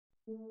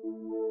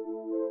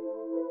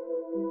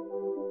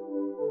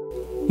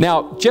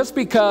Now, just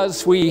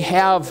because we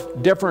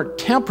have different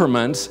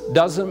temperaments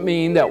doesn't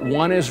mean that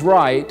one is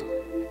right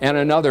and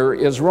another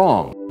is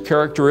wrong.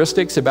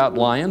 Characteristics about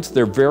lions,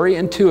 they're very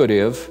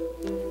intuitive.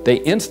 They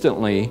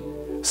instantly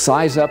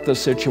size up the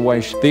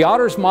situation. The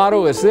Otters'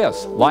 motto is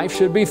this: life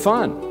should be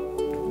fun.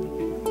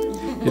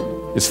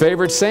 His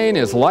favorite saying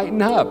is,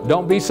 lighten up,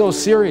 don't be so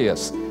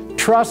serious.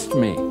 Trust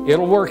me,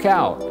 it'll work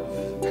out.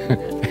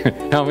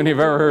 How many have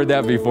ever heard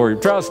that before?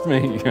 Trust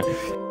me.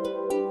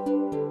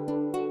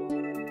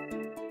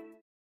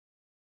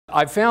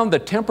 I found the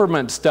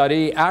temperament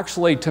study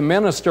actually to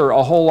minister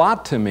a whole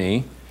lot to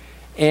me,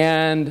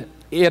 and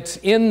it's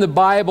in the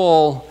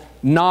Bible,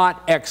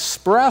 not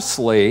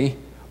expressly,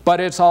 but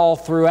it's all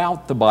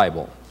throughout the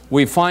Bible.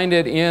 We find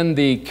it in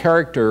the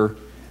character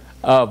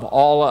of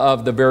all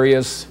of the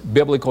various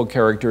biblical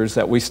characters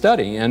that we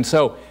study. And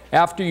so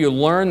after you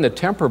learn the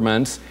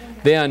temperaments,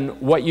 then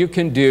what you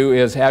can do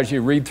is, as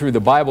you read through the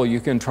Bible, you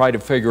can try to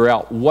figure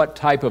out what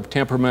type of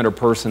temperament or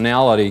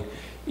personality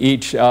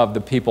each of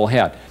the people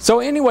had. So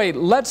anyway,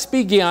 let's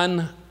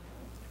begin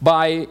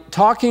by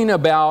talking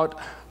about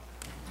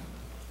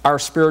our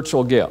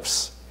spiritual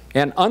gifts.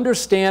 And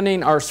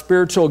understanding our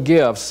spiritual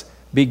gifts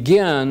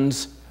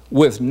begins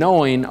with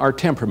knowing our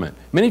temperament.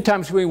 Many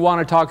times we want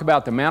to talk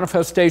about the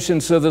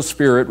manifestations of the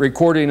Spirit,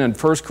 recording in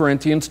 1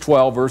 Corinthians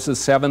 12, verses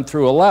 7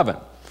 through 11.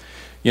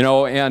 You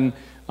know, and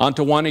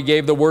unto one he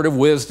gave the word of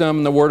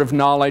wisdom, the word of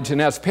knowledge,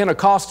 and as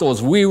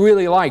Pentecostals, we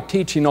really like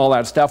teaching all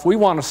that stuff. We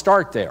want to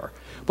start there.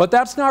 But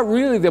that's not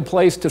really the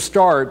place to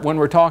start when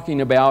we're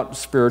talking about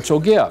spiritual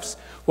gifts.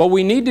 What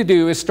we need to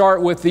do is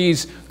start with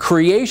these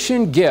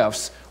creation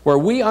gifts where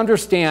we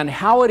understand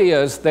how it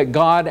is that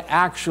God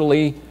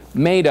actually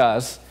made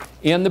us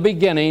in the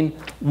beginning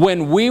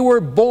when we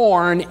were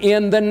born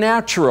in the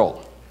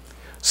natural.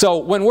 So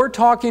when we're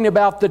talking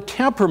about the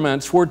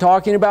temperaments, we're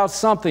talking about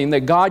something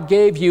that God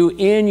gave you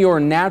in your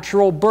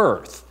natural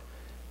birth.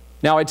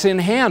 Now it's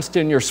enhanced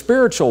in your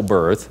spiritual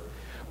birth,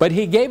 but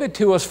He gave it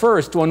to us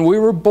first when we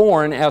were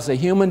born as a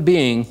human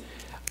being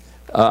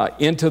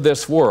into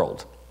this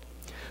world.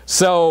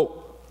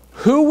 So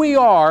who we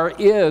are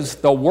is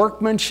the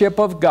workmanship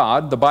of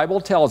God. The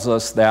Bible tells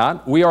us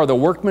that. We are the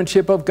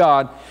workmanship of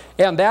God,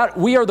 and that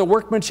we are the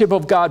workmanship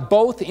of God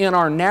both in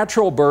our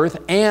natural birth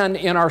and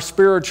in our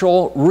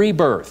spiritual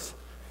rebirth.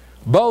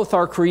 Both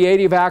are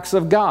creative acts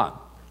of God.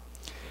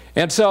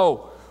 And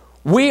so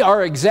we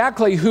are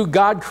exactly who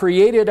God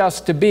created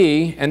us to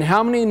be, and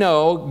how many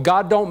know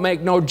God don't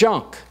make no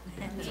junk?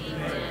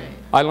 Amen.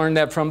 I learned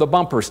that from the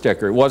bumper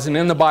sticker. It wasn't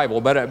in the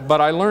Bible, but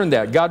I learned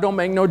that. God don't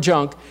make no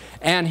junk,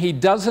 and He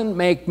doesn't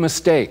make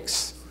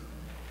mistakes.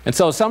 And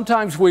so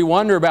sometimes we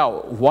wonder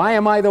about, why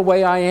am I the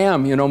way I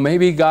am? You know,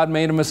 maybe God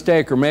made a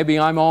mistake, or maybe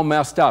I'm all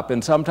messed up.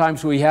 And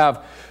sometimes we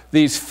have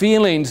these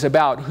feelings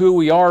about who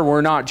we are. We're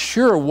not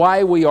sure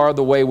why we are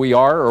the way we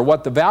are, or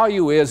what the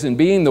value is in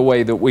being the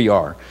way that we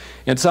are.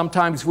 And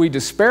sometimes we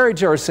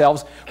disparage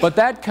ourselves, but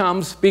that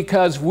comes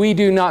because we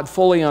do not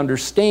fully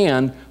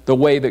understand the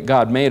way that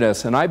God made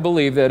us. And I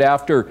believe that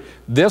after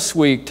this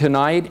week,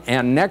 tonight,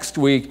 and next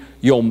week,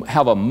 you'll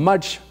have a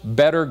much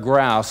better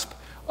grasp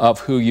of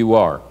who you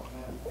are.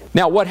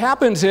 Now, what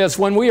happens is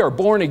when we are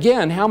born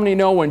again, how many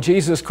know when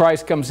Jesus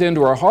Christ comes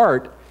into our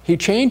heart, He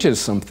changes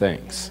some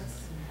things?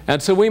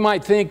 And so we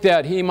might think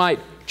that He might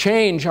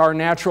change our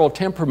natural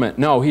temperament.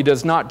 No, He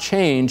does not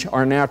change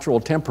our natural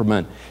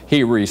temperament.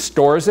 He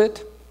restores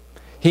it,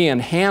 He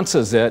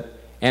enhances it,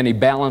 and He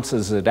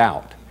balances it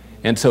out.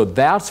 And so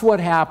that's what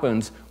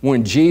happens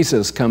when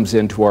Jesus comes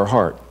into our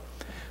heart.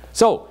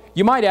 So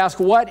you might ask,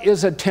 what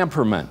is a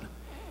temperament?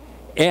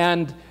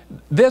 And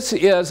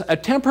a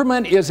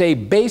temperament is a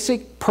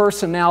basic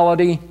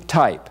personality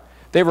type.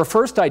 They were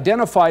first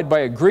identified by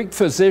a Greek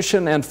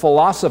physician and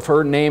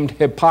philosopher named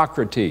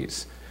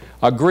Hippocrates,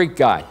 a Greek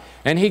guy.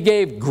 And he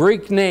gave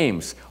Greek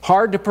names,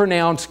 hard to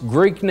pronounce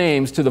Greek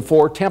names to the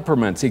four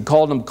temperaments. He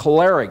called them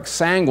choleric,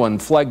 sanguine,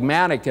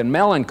 phlegmatic, and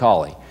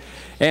melancholy.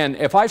 And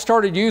if I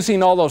started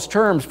using all those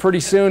terms,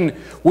 pretty soon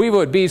we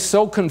would be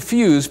so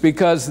confused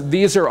because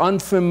these are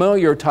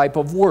unfamiliar type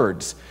of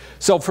words.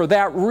 So for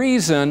that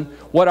reason,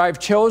 what I've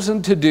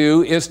chosen to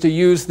do is to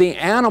use the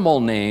animal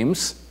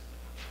names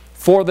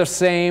for the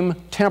same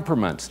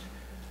temperaments.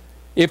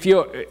 If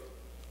you,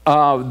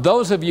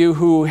 those of you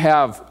who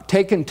have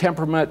taken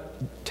temperament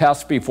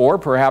tests before,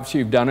 perhaps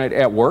you've done it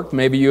at work,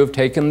 maybe you have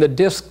taken the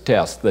DISC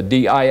test, the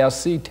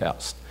D-I-S-C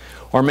test,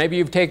 or maybe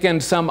you've taken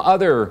some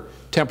other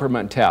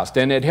temperament test,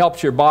 and it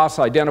helps your boss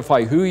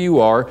identify who you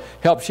are,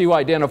 helps you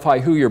identify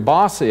who your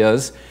boss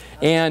is,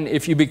 and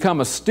if you become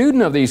a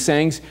student of these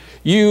things,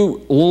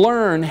 you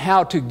learn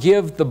how to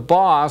give the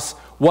boss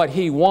what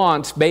he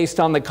wants based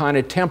on the kind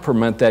of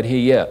temperament that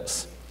he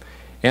is.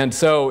 And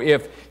so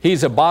if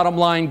he's a bottom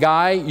line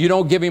guy, you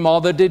don't give him all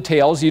the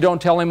details, you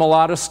don't tell him a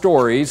lot of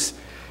stories,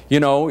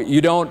 you know,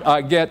 you don't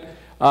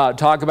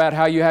talk about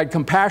how you had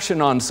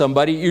compassion on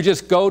somebody, you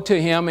just go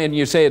to him and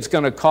you say it's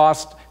going to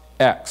cost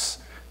X.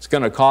 It's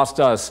going to cost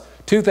us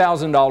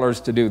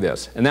 $2,000 to do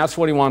this. And that's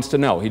what he wants to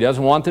know. He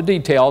doesn't want the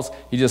details.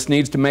 He just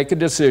needs to make a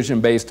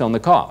decision based on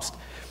the cost.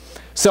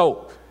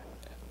 So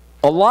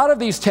a lot of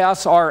these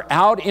tests are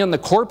out in the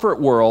corporate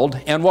world,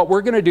 and what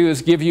we're going to do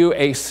is give you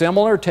a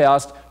similar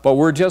test, but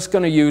we're just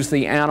going to use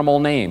the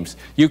animal names.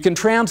 You can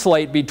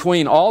translate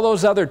between all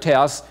those other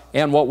tests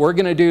and what we're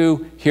going to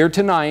do here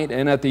tonight,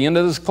 and at the end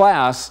of this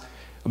class,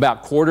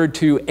 about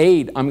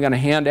 7:45, I'm going to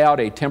hand out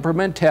a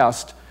temperament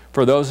test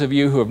for those of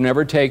you who have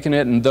never taken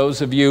it, and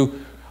those of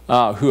you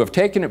who have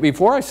taken it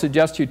before, I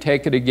suggest you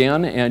take it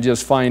again and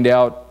just find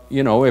out,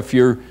 you know, if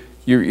you're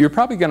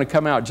probably going to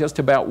come out just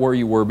about where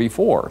you were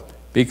before,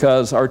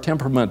 because our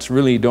temperaments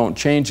really don't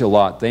change a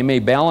lot. They may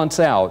balance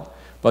out,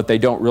 but they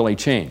don't really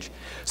change.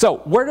 So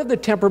where do the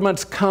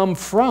temperaments come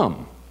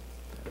from?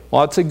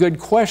 Well, it's a good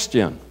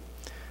question.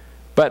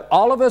 But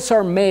all of us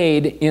are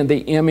made in the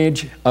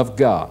image of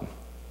God.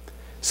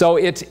 So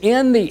it's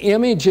in the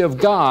image of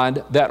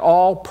God that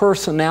all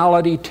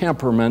personality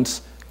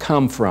temperaments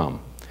come from.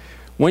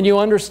 When you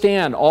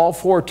understand all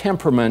 4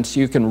 temperaments,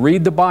 you can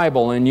read the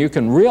Bible and you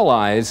can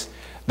realize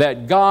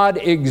that God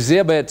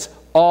exhibits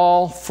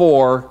all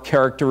 4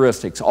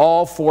 characteristics,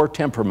 all 4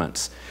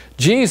 temperaments.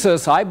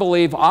 Jesus, I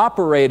believe,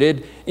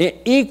 operated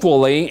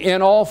equally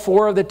in all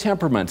 4 of the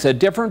temperaments. At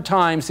different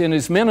times in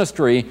his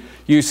ministry,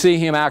 you see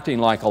him acting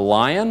like a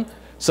lion.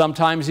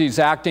 Sometimes he's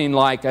acting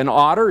like an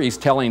otter. He's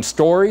telling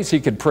stories. He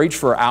could preach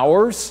for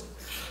hours.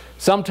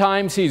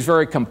 Sometimes he's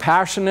very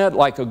compassionate,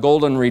 like a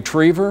golden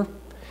retriever.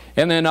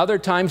 And then other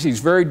times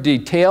he's very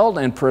detailed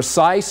and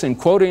precise and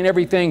quoting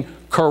everything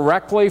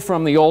correctly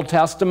from the Old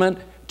Testament,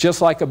 just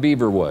like a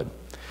beaver would.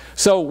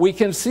 So we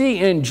can see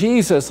in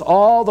Jesus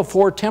all the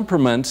 4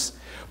 temperaments,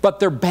 but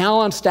they're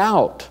balanced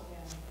out.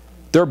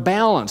 They're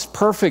balanced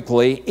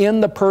perfectly in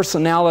the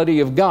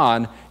personality of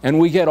God, and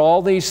we get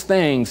all these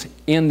things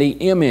in the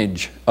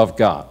image of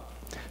God.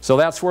 So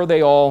that's where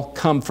they all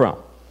come from.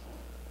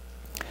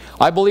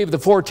 I believe the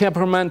 4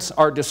 temperaments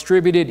are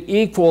distributed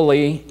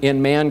equally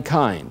in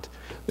mankind.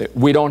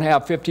 We don't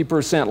have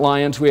 50%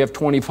 lions, we have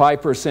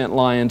 25%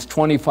 lions,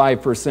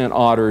 25%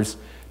 otters,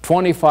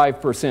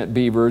 25%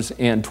 beavers,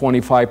 and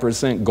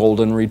 25%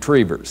 golden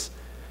retrievers.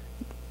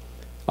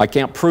 I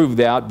can't prove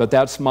that, but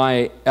that's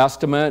my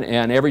estimate,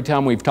 and every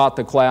time we've taught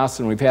the class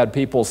and we've had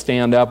people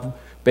stand up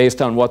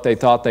based on what they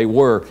thought they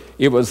were,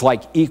 it was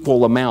like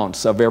equal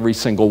amounts of every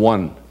single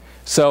one.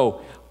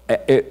 So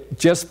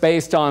just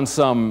based on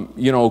some,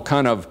 you know,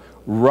 kind of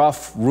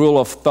rough rule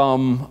of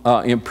thumb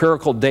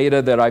empirical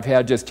data that I've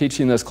had just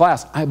teaching this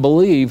class, I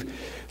believe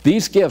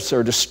these gifts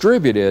are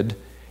distributed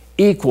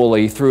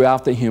equally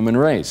throughout the human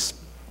race.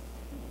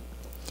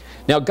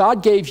 Now,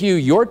 God gave you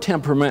your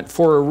temperament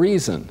for a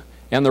reason.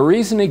 And the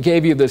reason he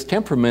gave you this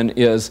temperament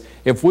is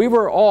if we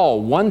were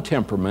all one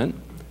temperament,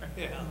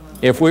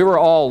 if we were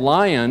all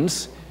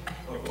lions,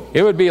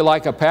 it would be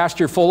like a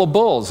pasture full of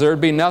bulls. There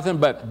would be nothing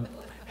but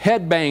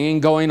head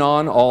banging going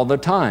on all the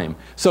time.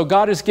 So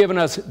God has given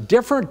us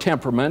different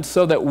temperaments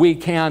so that we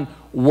can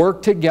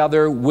work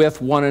together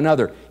with one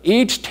another.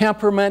 Each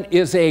temperament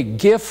is a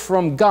gift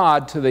from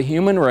God to the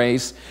human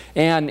race,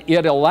 and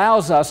it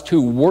allows us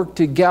to work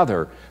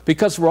together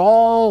because we're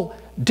all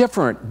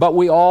different, but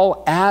we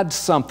all add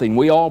something.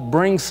 We all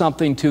bring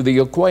something to the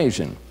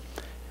equation.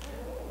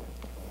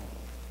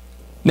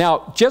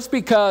 Now, just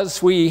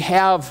because we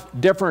have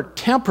different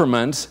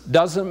temperaments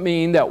doesn't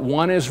mean that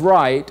one is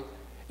right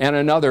and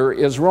another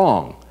is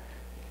wrong.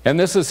 And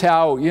this is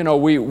how, you know,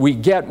 we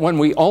get, when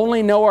we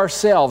only know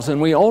ourselves and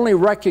we only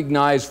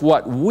recognize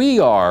what we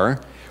are,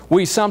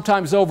 we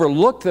sometimes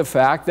overlook the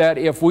fact that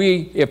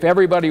if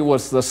everybody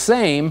was the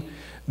same,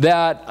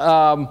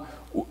 that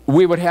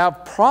we would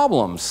have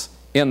problems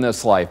in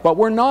this life. But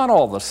we're not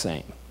all the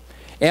same.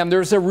 And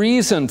there's a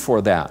reason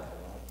for that.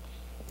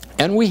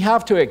 And we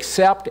have to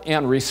accept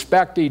and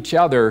respect each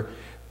other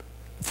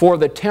for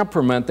the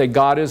temperament that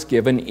God has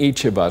given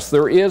each of us.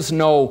 There is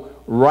no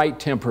right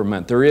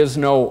temperament. There is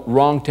no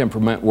wrong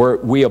temperament, where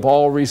we have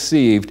all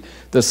received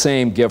the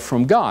same gift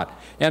from God.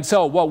 And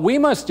so what we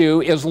must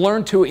do is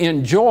learn to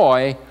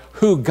enjoy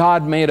who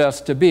God made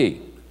us to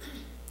be.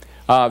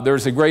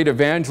 There's a great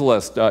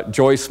evangelist,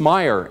 Joyce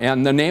Meyer,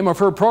 and the name of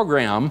her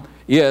program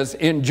is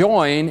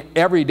Enjoying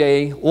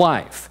Everyday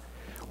Life.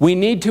 We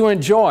need to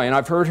enjoy, and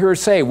I've heard her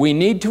say, we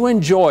need to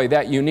enjoy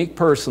that unique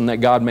person that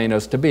God made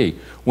us to be.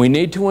 We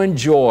need to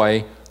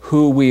enjoy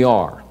who we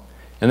are.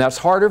 And that's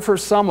harder for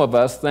some of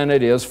us than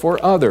it is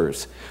for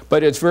others.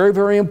 But it's very,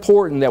 very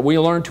important that we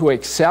learn to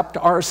accept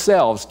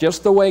ourselves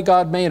just the way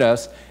God made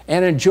us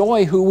and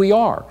enjoy who we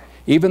are.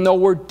 Even though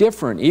we're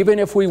different, even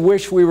if we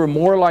wish we were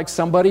more like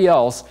somebody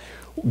else,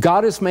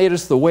 God has made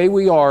us the way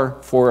we are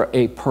for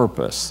a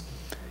purpose.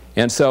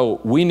 And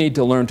so we need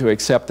to learn to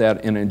accept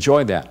that and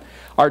enjoy that.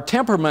 Our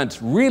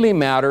temperaments really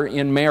matter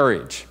in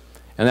marriage.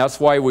 And that's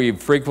why we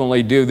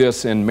frequently do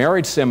this in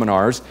marriage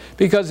seminars,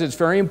 because it's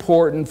very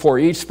important for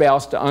each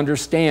spouse to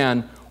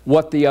understand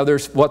what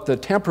the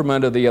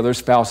temperament of the other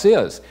spouse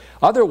is.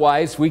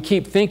 Otherwise, we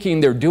keep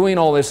thinking they're doing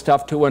all this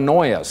stuff to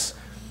annoy us.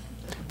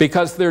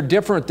 because they're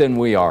different than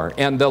we are.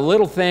 And the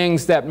little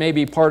things that may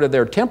be part of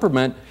their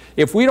temperament,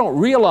 if we don't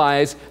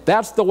realize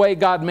that's the way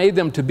God made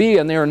them to be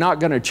and they're not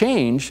going to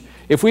change,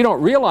 if we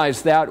don't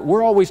realize that,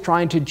 we're always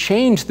trying to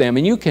change them.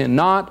 And you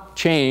cannot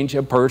change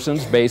a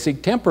person's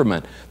basic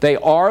temperament. They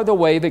are the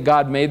way that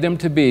God made them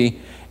to be,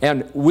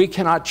 and we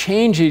cannot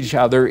change each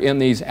other in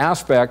these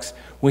aspects.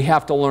 We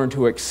have to learn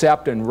to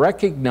accept and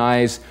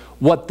recognize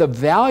what the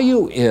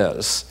value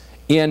is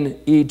in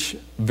each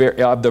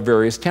of the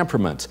various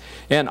temperaments.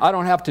 And I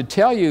don't have to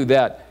tell you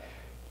that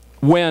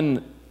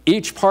when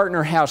each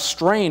partner has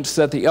strengths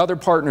that the other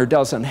partner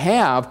doesn't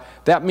have,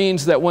 that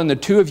means that when the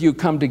two of you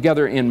come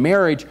together in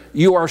marriage,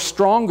 you are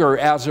stronger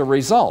as a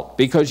result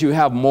because you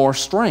have more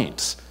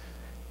strengths.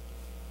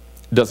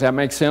 Does that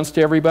make sense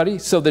to everybody?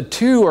 So the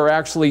two are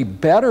actually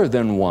better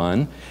than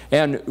one,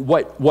 and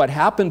what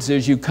happens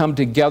is you come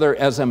together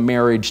as a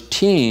marriage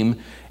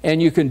team, and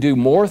you can do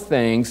more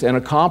things and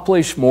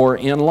accomplish more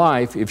in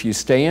life if you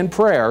stay in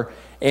prayer.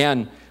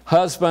 And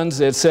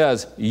husbands, it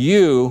says,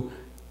 you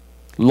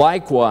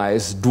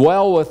likewise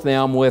dwell with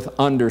them with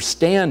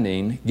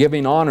understanding,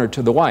 giving honor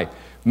to the wife.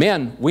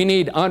 Men, we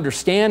need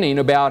understanding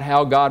about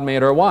how God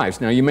made our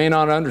wives. Now, you may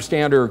not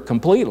understand her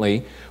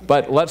completely,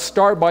 but let's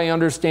start by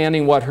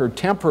understanding what her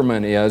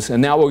temperament is,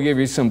 and that will give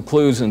you some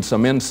clues and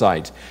some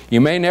insights.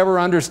 You may never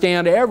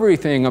understand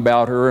everything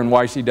about her and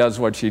why she does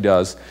what she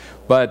does,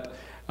 but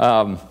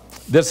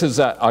this is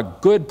a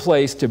good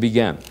place to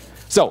begin.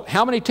 So,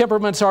 how many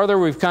temperaments are there?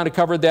 We've kind of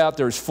covered that.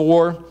 There's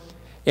 4.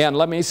 And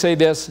let me say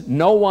this,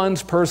 no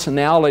one's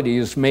personality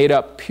is made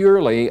up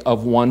purely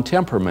of one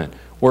temperament.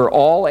 We're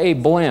all a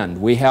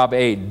blend. We have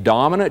a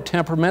dominant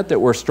temperament that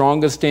we're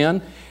strongest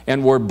in,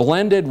 and we're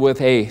blended with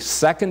a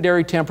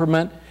secondary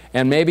temperament,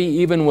 and maybe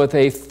even with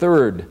a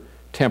third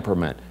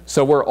temperament.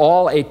 So we're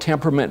all a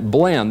temperament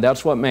blend.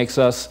 That's what makes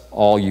us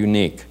all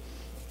unique.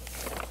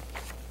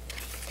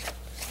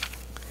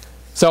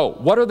 So,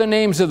 what are the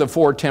names of the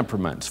 4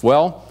 temperaments?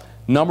 Well,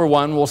 number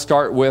 1, we'll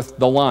start with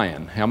the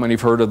lion. How many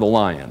have heard of the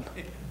lion?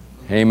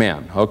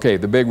 Amen. Okay,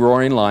 the big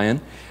roaring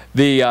lion.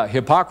 The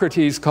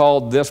Hippocrates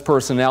called this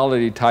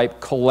personality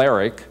type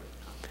choleric,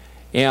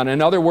 and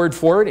another word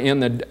for it in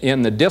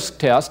the DISC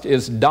test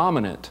is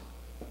dominant.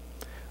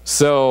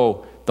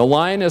 So the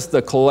lion is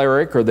the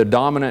choleric or the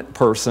dominant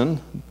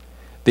person.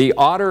 The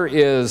otter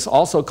is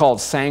also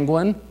called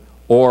sanguine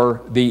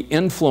or the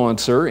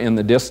influencer in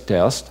the DISC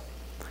test.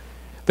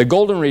 The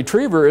golden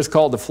retriever is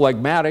called the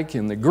phlegmatic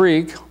in the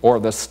Greek or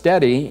the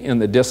steady in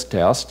the DISC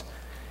test.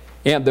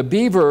 And the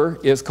beaver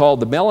is called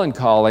the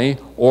melancholy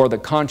or the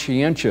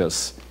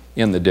conscientious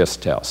in the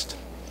DISC test.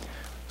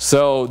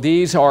 So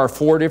these are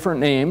 4 different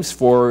names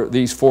for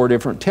these 4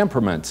 different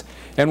temperaments.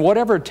 And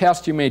whatever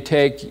test you may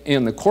take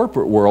in the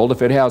corporate world,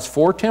 if it has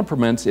 4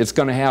 temperaments, it's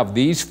going to have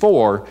these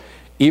 4,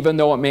 even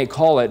though it may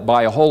call it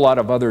by a whole lot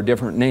of other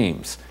different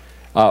names,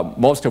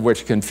 most of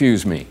which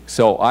confuse me.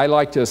 So I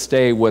like to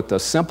stay with the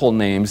simple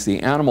names, the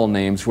animal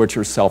names, which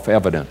are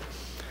self-evident.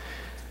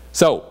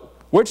 So,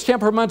 which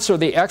temperaments are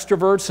the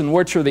extroverts and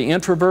which are the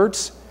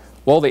introverts?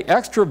 Well, the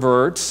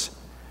extroverts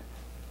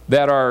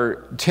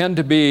that tend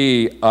to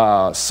be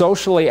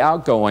socially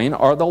outgoing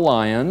are the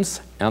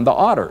lions and the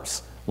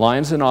otters.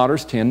 Lions and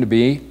otters tend to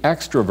be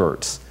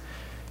extroverts.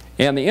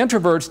 And the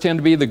introverts tend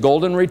to be the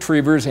golden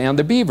retrievers and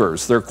the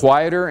beavers. They're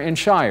quieter and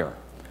shyer.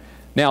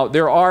 Now,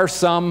 there are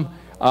some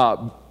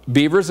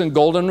beavers and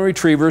golden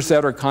retrievers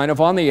that are kind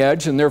of on the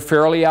edge, and they're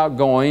fairly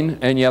outgoing,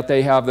 and yet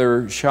they have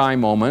their shy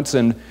moments.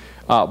 And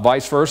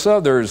vice versa,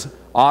 there's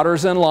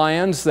otters and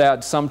lions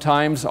that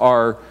sometimes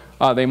are,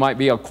 they might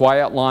be a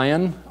quiet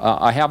lion.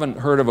 I haven't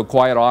heard of a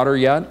quiet otter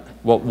yet.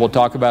 We'll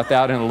talk about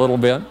that in a little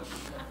bit.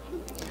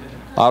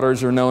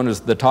 Otters are known as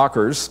the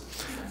talkers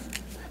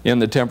in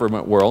the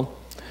temperament world.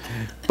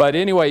 But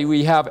anyway,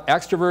 we have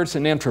extroverts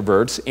and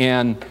introverts,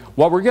 and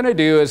what we're going to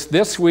do is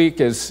this week,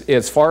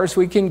 as far as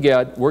we can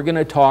get, we're going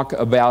to talk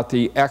about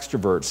the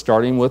extroverts,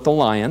 starting with the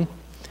lion.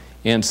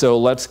 And so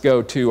let's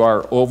go to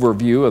our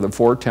overview of the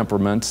 4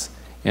 temperaments,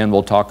 and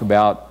we'll talk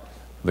about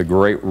the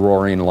great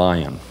roaring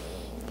lion.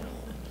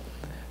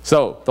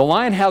 So the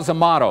lion has a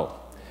motto.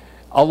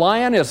 A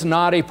lion is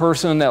not a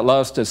person that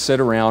loves to sit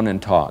around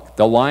and talk.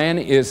 The lion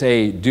is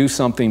a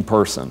do-something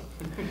person.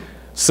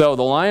 So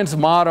the lion's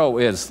motto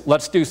is,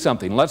 let's do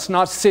something. Let's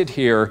not sit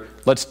here,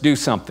 let's do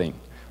something.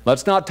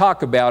 Let's not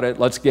talk about it,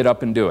 let's get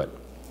up and do it.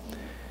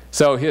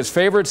 So his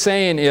favorite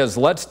saying is,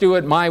 let's do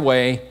it my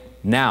way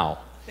now.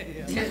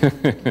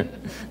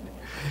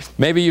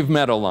 Maybe you've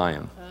met a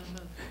lion.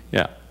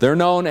 Yeah, they're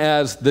known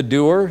as the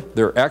doer,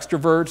 they're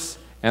extroverts,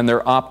 and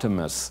they're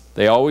optimists.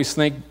 They always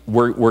think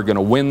we're going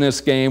to win this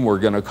game, we're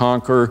going to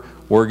conquer,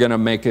 we're going to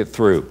make it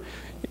through.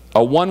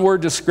 A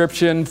one-word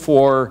description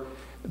for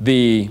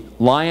the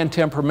lion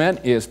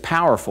temperament is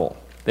powerful.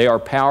 They are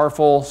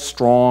powerful,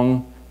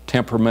 strong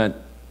temperament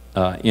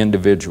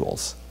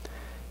individuals.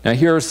 Now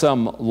here are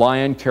some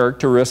lion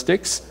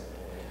characteristics.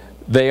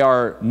 They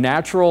are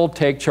natural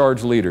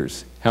take-charge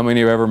leaders. How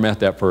many have ever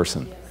met that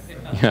person?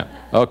 Yes. Yeah,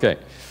 okay.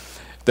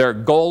 They're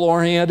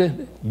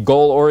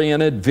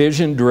goal-oriented,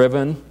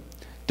 vision-driven,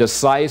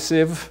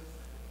 decisive,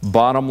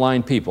 bottom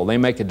line people. They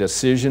make a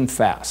decision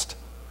fast.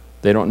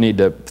 They don't need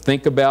to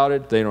think about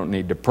it. They don't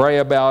need to pray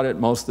about it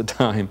most of the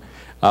time.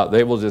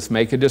 They will just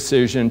make a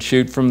decision,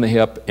 shoot from the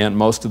hip, and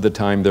most of the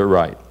time they're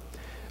right.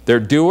 They're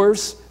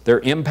doers. They're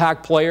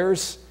impact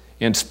players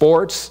in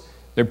sports.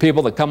 They're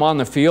people that come on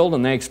the field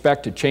and they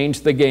expect to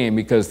change the game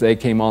because they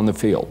came on the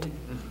field.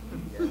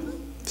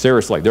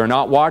 Seriously, they're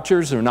not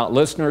watchers, they're not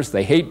listeners,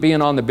 they hate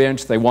being on the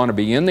bench, they want to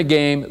be in the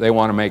game, they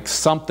want to make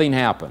something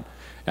happen.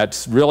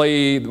 That's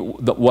really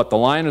what the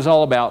Lion is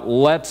all about.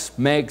 Let's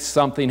make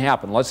something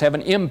happen. Let's have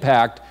an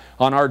impact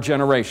on our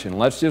generation.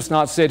 Let's just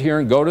not sit here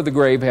and go to the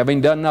grave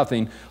having done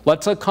nothing.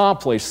 Let's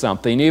accomplish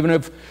something. Even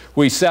if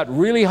we set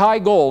really high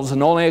goals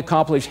and only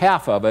accomplish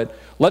half of it,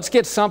 let's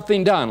get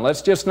something done.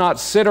 Let's just not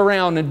sit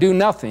around and do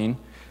nothing.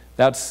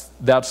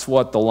 That's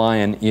what the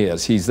Lion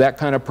is. He's that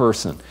kind of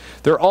person.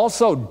 They're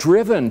also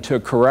driven to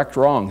correct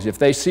wrongs. If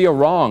they see a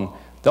wrong,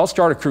 they'll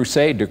start a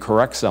crusade to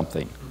correct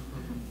something.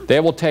 They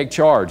will take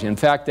charge. In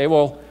fact, they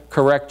will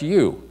correct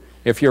you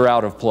if you're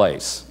out of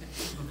place.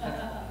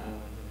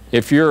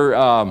 If your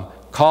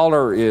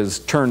collar is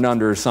turned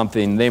under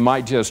something, they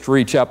might just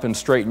reach up and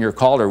straighten your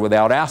collar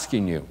without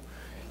asking you.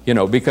 You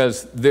know,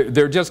 because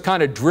they're just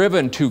kind of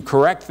driven to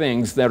correct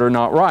things that are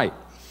not right.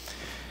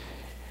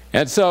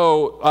 And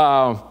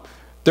so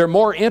they're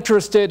more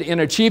interested in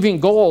achieving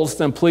goals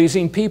than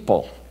pleasing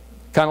people.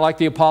 Kind of like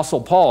the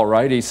Apostle Paul,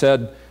 right? He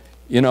said,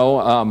 you know,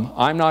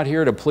 I'm not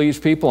here to please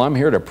people, I'm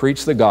here to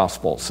preach the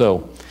gospel.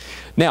 So,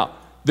 now,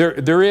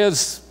 there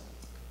is,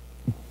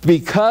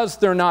 because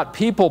they're not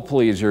people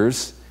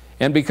pleasers,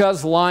 and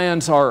because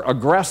lions are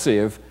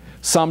aggressive,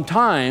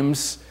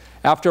 sometimes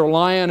after a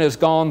lion has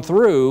gone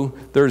through,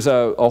 there's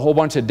a whole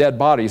bunch of dead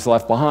bodies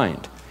left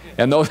behind.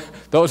 And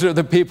those are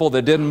the people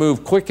that didn't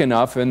move quick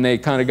enough and they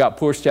kind of got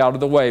pushed out of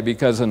the way,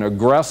 because an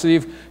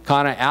aggressive,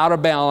 kind of out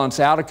of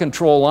balance, out of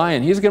control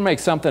lion, he's going to make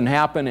something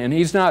happen, and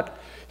he's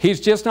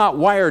just not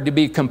wired to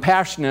be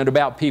compassionate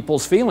about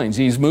people's feelings.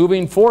 He's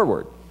moving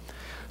forward.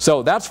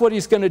 So that's what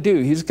he's going to do.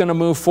 He's going to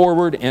move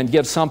forward and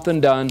get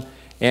something done.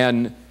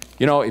 And,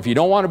 you know, if you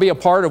don't want to be a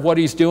part of what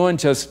he's doing,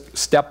 just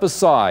step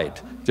aside.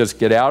 Just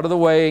get out of the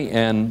way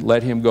and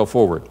let him go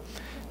forward.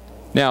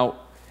 Now,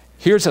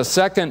 here's a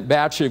second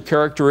batch of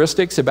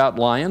characteristics about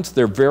lions.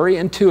 They're very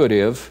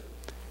intuitive.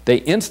 They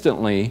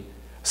instantly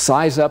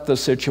size up the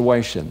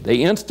situation.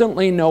 They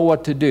instantly know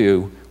what to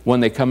do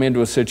when they come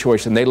into a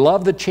situation. They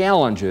love the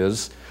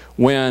challenges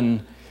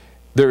when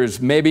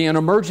there's maybe an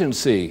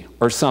emergency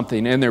or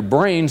something, and their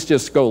brains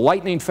just go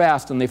lightning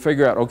fast and they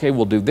figure out, okay,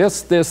 we'll do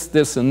this, this,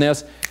 this, and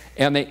this,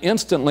 and they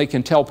instantly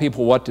can tell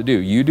people what to do.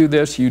 You do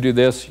this, you do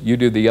this, you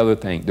do the other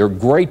thing. They're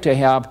great to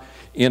have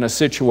in a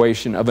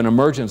situation of an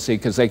emergency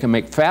because they can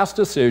make fast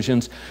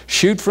decisions,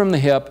 shoot from the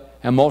hip,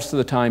 and most of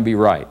the time be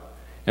right.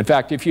 In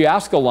fact, if you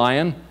ask a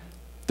lion,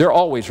 they're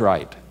always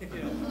right.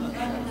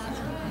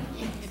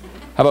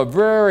 Have a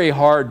very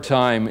hard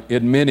time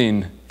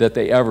admitting that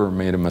they ever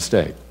made a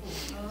mistake.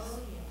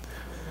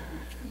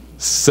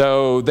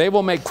 So they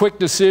will make quick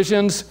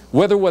decisions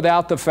with or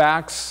without the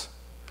facts,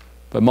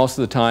 but most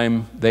of the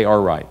time they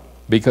are right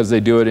because they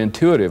do it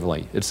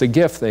intuitively. It's a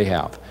gift they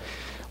have.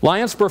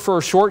 Lions prefer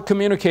short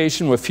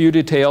communication with few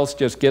details.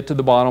 Just get to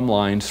the bottom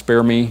line.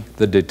 Spare me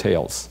the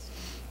details.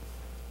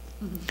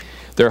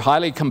 They're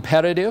highly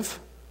competitive.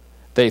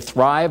 They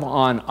thrive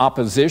on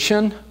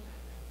opposition.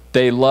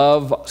 They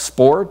love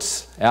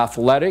sports,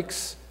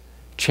 athletics,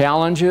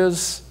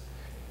 challenges.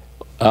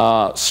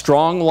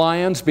 Strong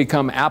lions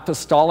become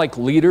apostolic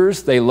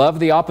leaders. They love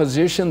the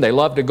opposition. They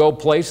love to go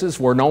places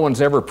where no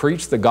one's ever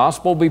preached the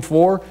gospel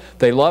before.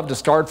 They love to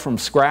start from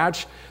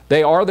scratch.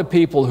 They are the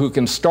people who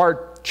can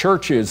start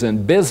churches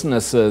and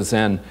businesses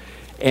and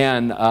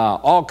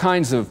all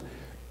kinds of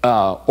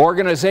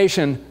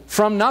organization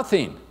from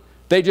nothing.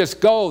 They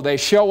just go, they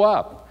show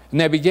up, and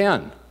they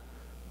begin.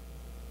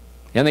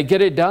 And they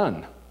get it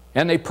done.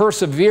 And they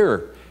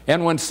persevere.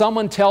 And when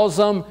someone tells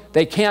them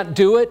they can't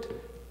do it,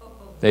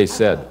 they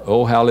said,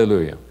 oh,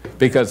 hallelujah.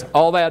 Because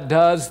all that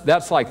does,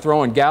 that's like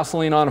throwing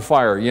gasoline on a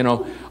fire. You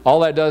know,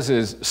 all that does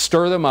is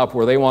stir them up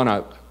where they want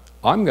to,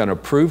 I'm going to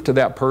prove to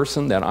that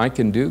person that I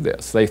can do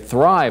this. They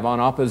thrive on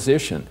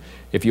opposition.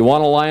 If you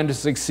want a lion to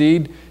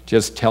succeed,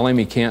 just tell him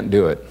he can't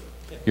do it.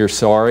 You're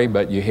sorry,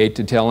 but you hate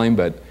to tell him,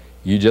 but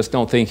you just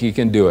don't think he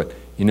can do it.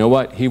 You know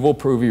what? He will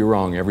prove you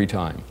wrong every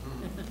time.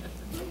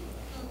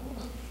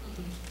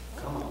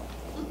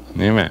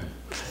 Amen.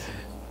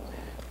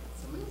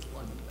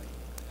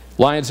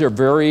 Lions are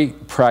very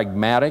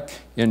pragmatic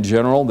in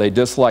general. They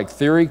dislike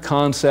theory,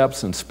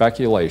 concepts, and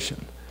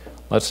speculation.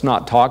 Let's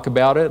not talk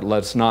about it.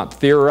 Let's not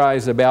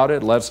theorize about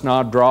it. Let's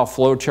not draw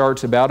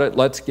flowcharts about it.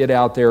 Let's get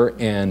out there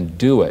and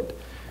do it.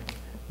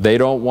 They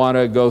don't want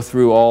to go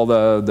through all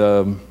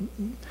the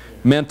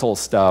mental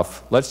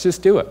stuff. Let's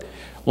just do it.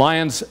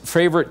 Lions'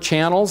 favorite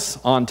channels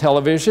on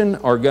television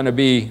are going to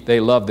be, they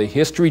love the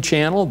History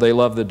Channel, they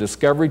love the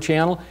Discovery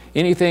Channel,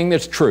 anything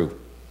that's true,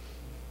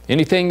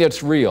 anything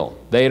that's real.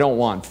 They don't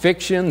want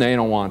fiction, they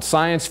don't want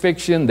science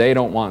fiction, they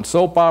don't want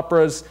soap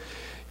operas.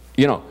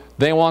 You know,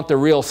 They want the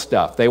real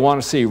stuff. They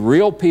want to see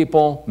real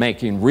people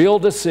making real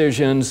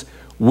decisions,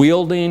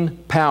 wielding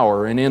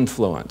power and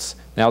influence.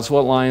 That's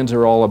what lions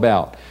are all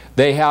about.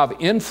 They have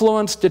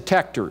influence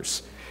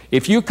detectors.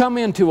 If you come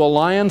into a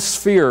lion's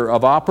sphere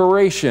of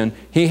operation,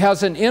 he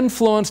has an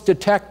influence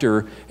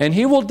detector, and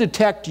he will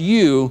detect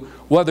you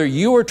whether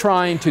you are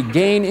trying to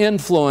gain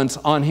influence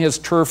on his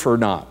turf or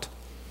not.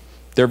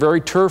 They're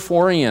very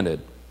turf-oriented,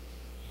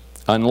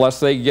 unless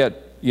they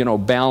get,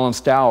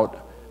 balanced out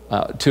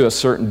to a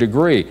certain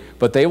degree.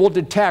 But they will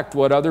detect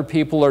what other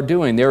people are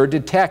doing. They will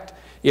detect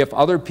if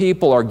other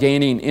people are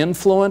gaining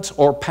influence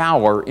or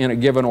power in a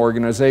given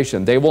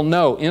organization. They will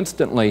know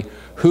instantly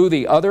who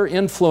the other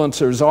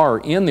influencers are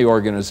in the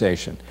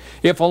organization.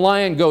 If a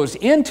lion goes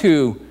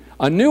into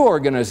a new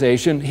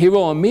organization, he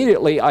will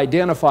immediately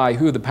identify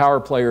who the power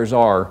players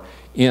are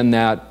in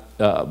that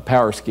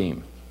power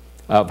scheme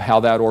of how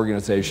that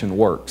organization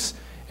works.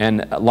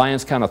 And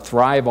lions kind of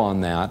thrive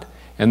on that,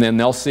 and then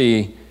they'll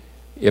see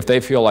if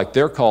they feel like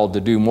they're called to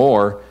do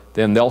more,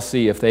 then they'll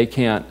see if they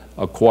can't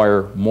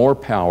acquire more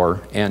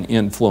power and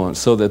influence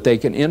so that they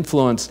can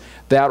influence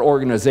that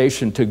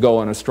organization to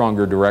go in a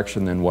stronger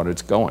direction than what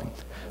it's going.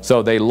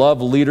 So they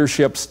love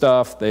leadership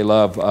stuff. They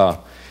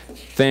love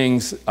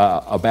things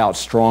about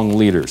strong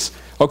leaders.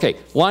 Okay,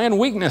 lion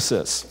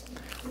weaknesses.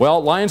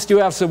 Well, lions do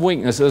have some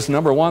weaknesses.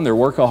 Number one, they're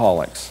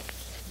workaholics.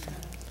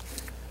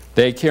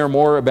 They care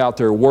more about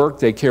their work.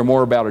 They care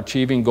more about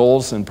achieving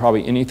goals than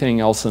probably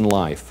anything else in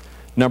life.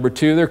 Number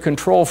two, they're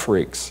control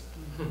freaks.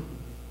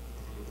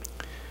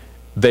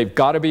 They've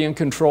got to be in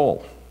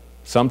control.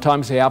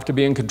 Sometimes they have to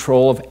be in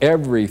control of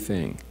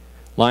everything.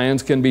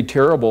 Lions can be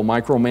terrible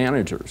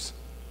micromanagers.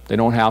 They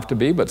don't have to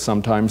be, but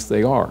sometimes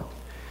they are.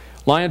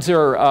 Lions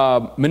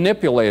are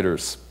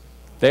manipulators.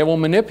 They will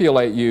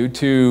manipulate you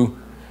to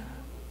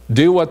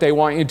do what they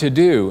want you to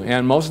do,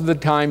 and most of the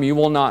time you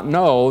will not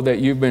know that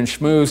you've been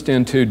schmoozed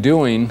into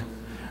doing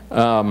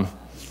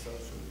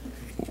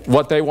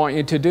what they want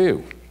you to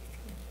do.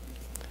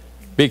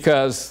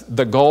 Because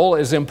the goal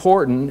is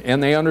important,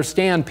 and they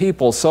understand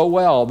people so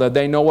well that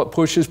they know what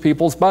pushes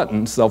people's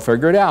buttons. They'll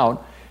figure it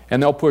out,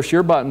 and they'll push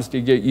your buttons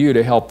to get you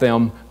to help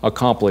them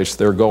accomplish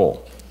their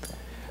goal.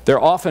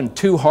 They're often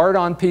too hard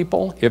on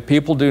people. If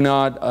people do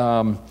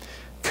not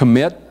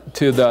commit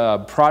to the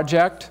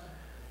project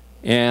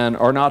and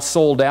are not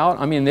sold out,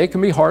 I mean, they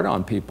can be hard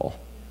on people.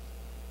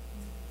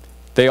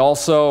 They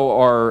also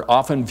are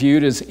often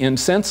viewed as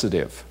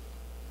insensitive.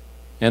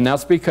 And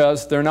that's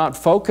because they're not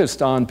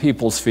focused on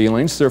people's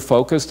feelings, they're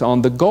focused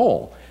on the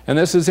goal. And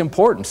this is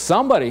important.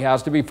 Somebody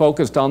has to be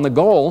focused on the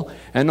goal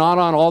and not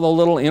on all the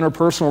little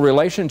interpersonal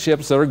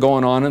relationships that are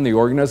going on in the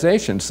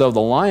organization. So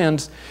the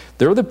lions,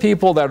 they're the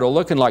people that are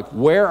looking like,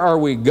 where are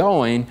we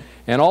going?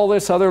 And all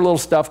this other little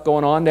stuff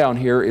going on down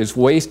here is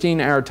wasting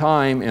our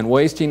time and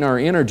wasting our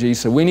energy,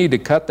 so we need to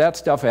cut that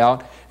stuff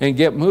out and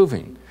get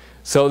moving.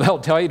 So they'll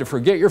tell you to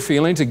forget your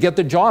feelings and get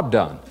the job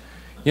done.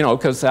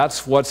 Because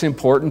that's what's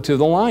important to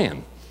the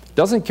lion.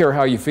 Doesn't care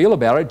how you feel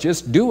about it,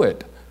 just do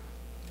it.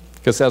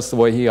 Because that's the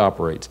way he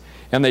operates.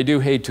 And they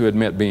do hate to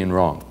admit being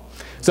wrong.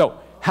 So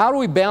how do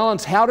we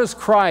balance, how does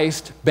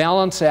Christ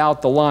balance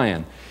out the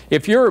lion?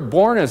 If you're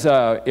born as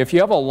if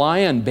you have a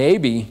lion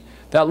baby,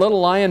 that little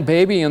lion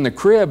baby in the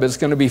crib is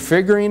going to be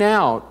figuring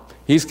out,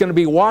 he's going to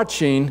be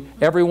watching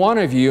every one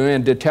of you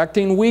and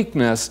detecting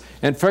weakness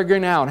and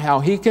figuring out how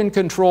he can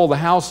control the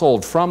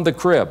household from the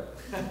crib.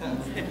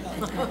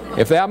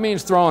 If that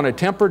means throwing a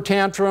temper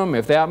tantrum,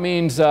 if that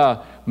means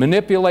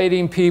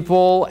manipulating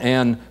people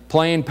and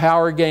playing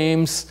power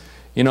games,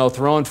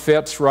 throwing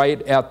fits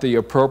right at the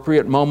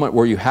appropriate moment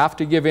where you have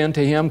to give in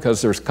to him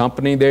because there's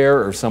company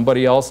there or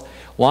somebody else.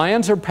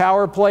 Lions are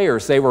power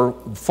players. They will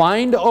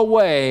find a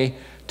way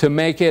to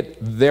make it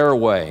their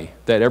way,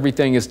 that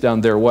everything is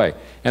done their way.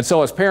 And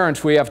so as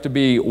parents, we have to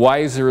be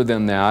wiser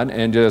than that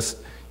and just,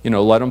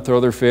 let them throw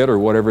their fit or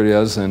whatever it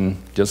is and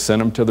just send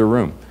them to their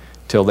room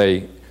till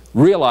they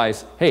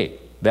realize, hey,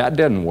 that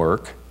didn't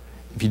work.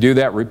 If you do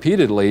that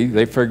repeatedly,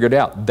 they figured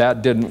out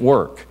that didn't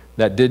work.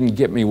 That didn't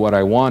get me what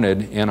I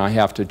wanted, and I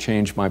have to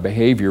change my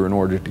behavior in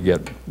order to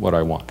get what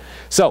I want.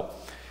 So,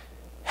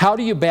 how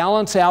do you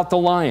balance out the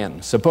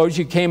lion? Suppose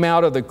you came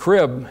out of the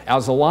crib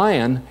as a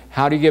lion,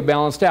 how do you get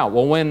balanced out?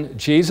 Well, when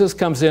Jesus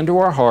comes into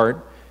our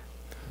heart,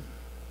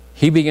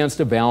 he begins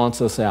to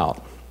balance us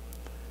out.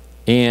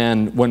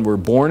 And when we're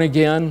born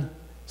again,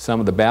 some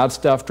of the bad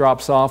stuff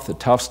drops off, the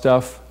tough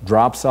stuff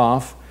drops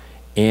off,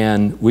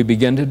 and we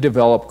begin to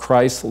develop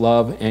Christ's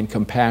love and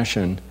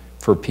compassion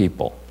for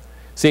people.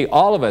 See,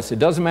 all of us, it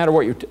doesn't matter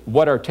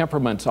what our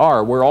temperaments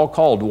are, we're all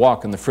called to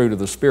walk in the fruit of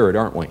the Spirit,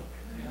 aren't we?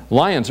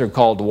 Lions are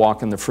called to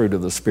walk in the fruit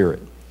of the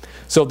Spirit.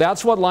 So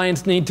that's what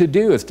lions need to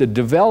do, is to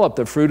develop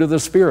the fruit of the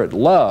Spirit: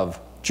 love,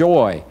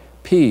 joy,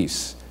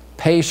 peace,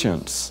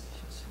 patience,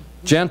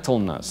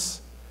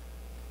 gentleness.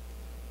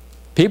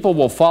 People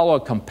will follow a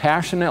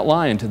compassionate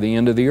lion to the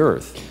end of the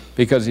earth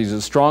because he's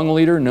a strong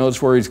leader,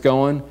 knows where he's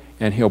going,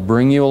 and he'll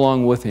bring you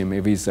along with him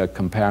if he's a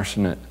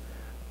compassionate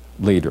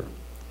leader.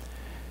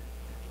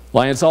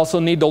 Lions also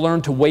need to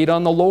learn to wait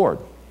on the Lord.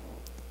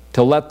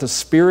 to let the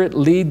Spirit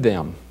lead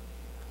them,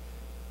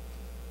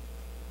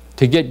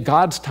 to get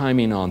God's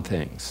timing on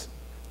things.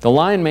 The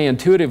lion may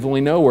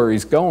intuitively know where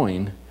he's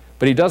going,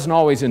 but he doesn't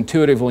always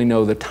intuitively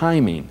know the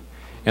timing.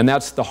 And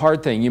that's the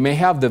hard thing. You may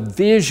have the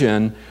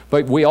vision,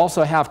 but we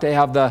also have to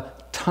have the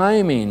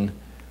timing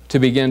to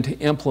begin to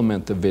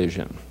implement the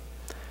vision.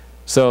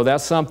 So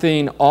that's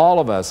something all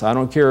of us, I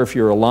don't care if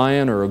you're a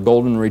lion or a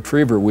golden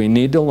retriever, we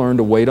need to learn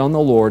to wait on the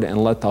Lord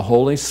and let the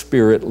Holy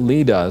Spirit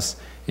lead us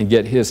and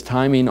get His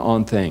timing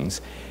on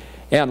things.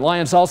 And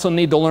lions also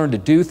need to learn to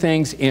do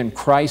things in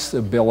Christ's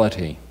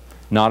ability,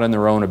 not in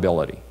their own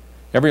ability.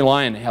 Every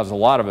lion has a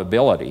lot of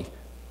ability.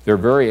 They're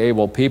very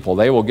able people.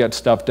 They will get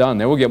stuff done.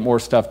 They will get more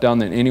stuff done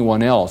than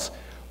anyone else.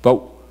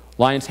 But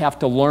lions have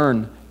to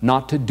learn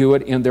not to do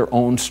it in their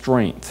own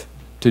strength,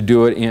 to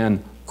do it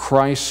in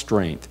Christ's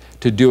strength,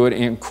 to do it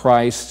in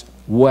Christ's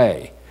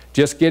way.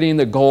 Just getting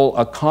the goal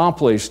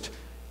accomplished,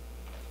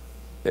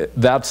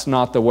 that's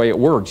not the way it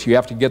works. You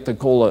have to get the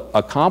goal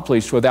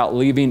accomplished without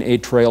leaving a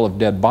trail of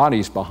dead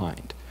bodies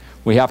behind.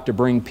 We have to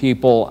bring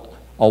people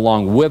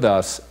along with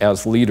us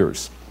as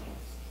leaders.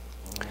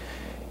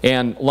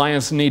 And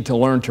lions need to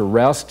learn to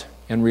rest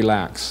and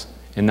relax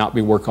and not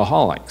be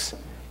workaholics.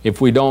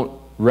 If we don't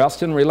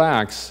rest and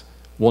relax,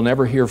 we'll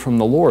never hear from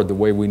the Lord the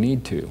way we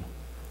need to.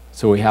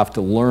 So we have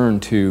to learn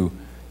to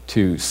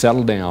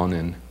settle down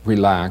and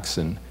relax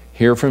and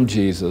hear from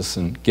Jesus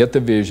and get the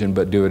vision,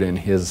 but do it in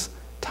His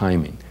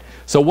timing.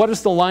 So what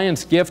is the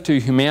lion's gift to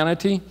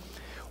humanity?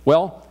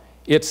 Well,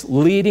 it's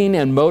leading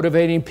and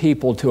motivating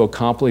people to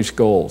accomplish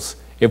goals.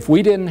 If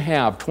we didn't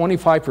have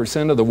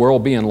 25% of the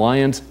world being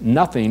lions,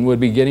 nothing would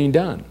be getting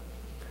done.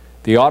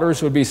 The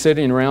otters would be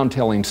sitting around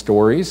telling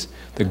stories.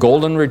 The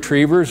golden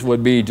retrievers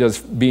would be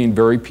just being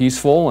very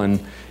peaceful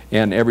and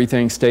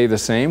everything stay the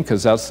same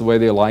because that's the way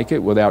they like it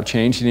without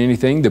changing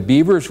anything. The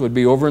beavers would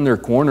be over in their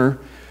corner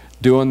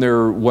doing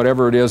their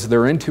whatever it is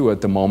they're into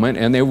at the moment,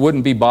 and they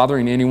wouldn't be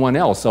bothering anyone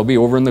else. They'll be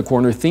over in the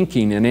corner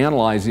thinking and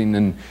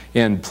analyzing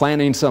and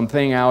planning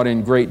something out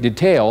in great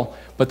detail,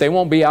 but they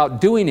won't be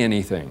out doing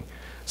anything.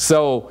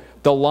 So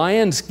the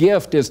lion's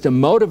gift is to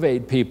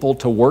motivate people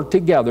to work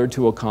together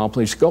to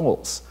accomplish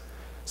goals.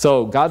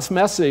 So God's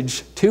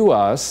message to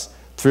us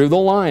through the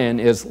lion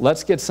is,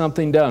 let's get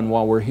something done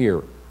while we're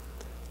here.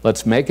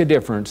 Let's make a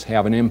difference,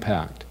 have an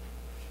impact.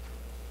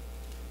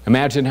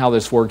 Imagine how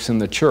this works in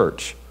the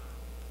church.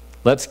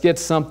 Let's get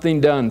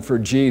something done for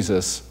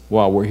Jesus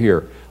while we're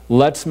here.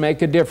 Let's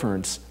make a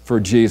difference for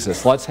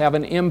Jesus. Let's have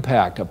an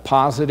impact, a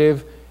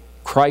positive,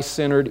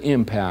 Christ-centered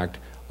impact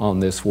on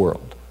this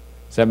world.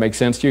 Does that make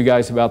sense to you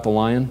guys about the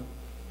lion?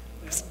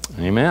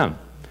 Amen.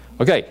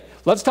 Okay,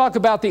 let's talk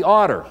about the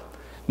otter.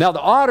 Now,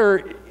 the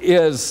otter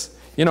is,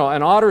 you know,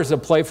 an otter is a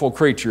playful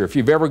creature. If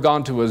you've ever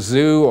gone to a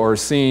zoo or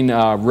seen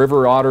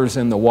river otters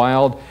in the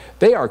wild,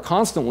 they are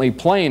constantly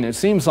playing, it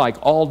seems like,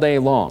 all day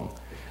long.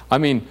 I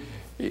mean,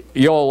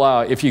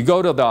 if you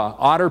go to the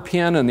otter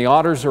pen and the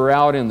otters are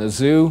out in the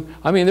zoo,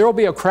 I mean, there will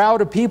be a crowd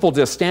of people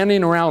just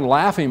standing around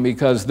laughing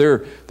because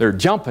they're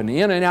jumping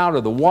in and out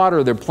of the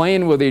water, they're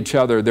playing with each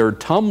other, they're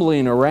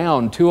tumbling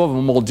around. Two of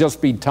them will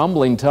just be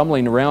tumbling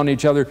around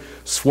each other,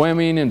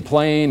 swimming and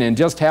playing and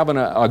just having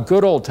a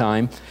good old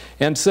time.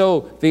 And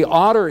so the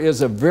otter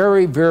is a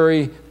very,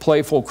 very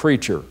playful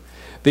creature.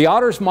 The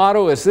otter's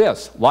motto is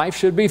this: life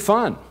should be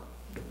fun.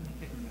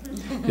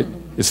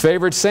 His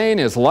favorite saying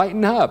is,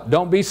 lighten up,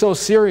 don't be so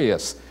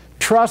serious.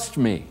 Trust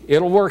me,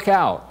 it'll work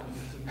out.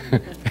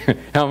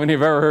 How many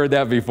have ever heard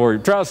that before?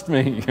 Trust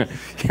me,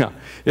 yeah,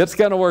 it's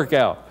going to work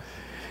out.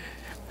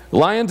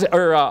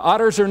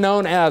 Otters are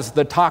known as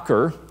the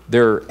talker.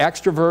 They're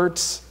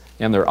extroverts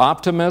and they're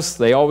optimists.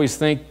 They always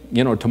think,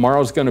 you know,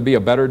 tomorrow's going to be a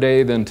better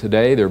day than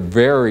today. They're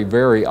very,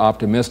 very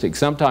optimistic,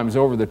 sometimes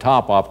over the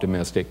top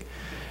optimistic.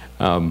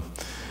 And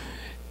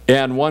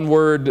one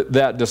word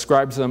that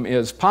describes them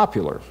is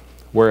popular.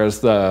 Whereas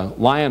the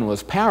lion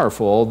was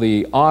powerful,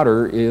 the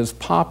otter is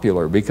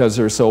popular because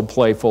they're so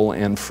playful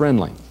and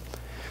friendly.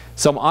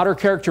 Some otter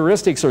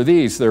characteristics are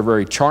these: they're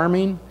very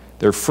charming,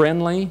 they're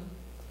friendly,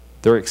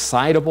 they're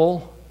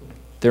excitable,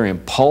 they're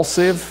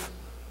impulsive,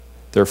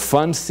 they're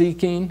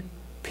fun-seeking,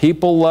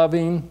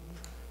 people-loving,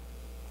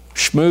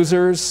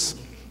 schmoozers.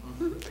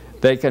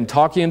 They can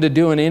talk you into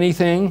doing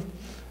anything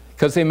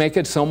because they make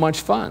it so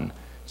much fun.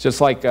 It's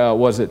just like,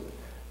 was it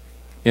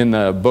in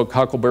the book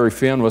Huckleberry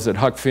Finn, was it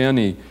Huck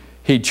Finn?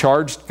 He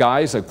charged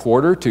guys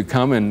 $25 to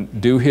come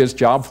and do his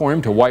job for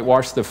him, to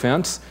whitewash the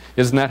fence.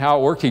 Isn't that how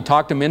it worked? He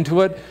talked them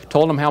into it,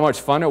 told them how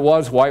much fun it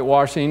was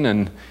whitewashing,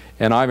 and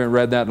I haven't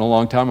read that in a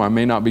long time. I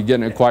may not be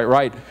getting it quite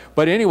right.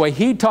 But anyway,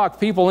 he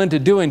talked people into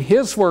doing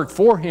his work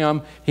for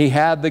him. He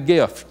had the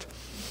gift.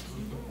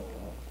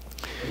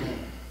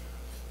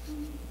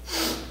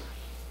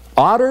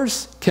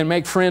 Otters can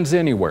make friends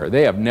anywhere.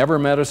 They have never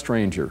met a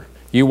stranger.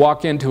 You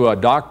walk into a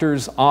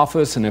doctor's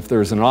office, and if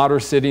there's an otter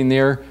sitting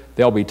there,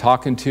 they'll be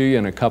talking to you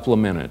in a couple of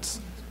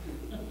minutes.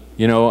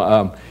 You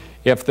know,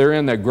 if they're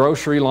in the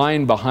grocery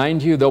line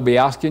behind you, they'll be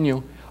asking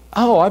you,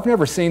 oh, I've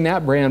never seen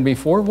that brand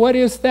before. What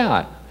is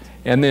that?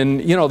 And then,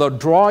 you know, they'll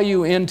draw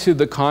you into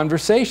the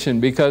conversation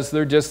because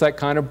they're just that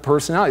kind of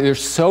personality. They're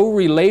so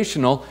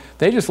relational.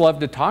 They just love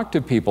to talk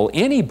to people,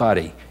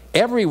 anybody,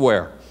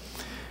 everywhere.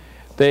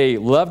 They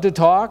love to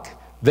talk.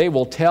 They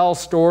will tell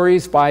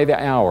stories by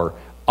the hour.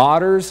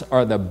 Otters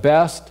are the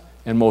best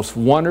and most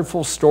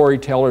wonderful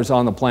storytellers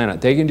on the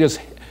planet. They can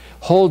just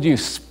hold you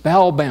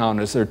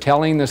spellbound as they're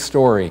telling the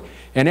story.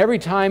 And every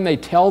time they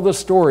tell the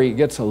story, it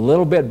gets a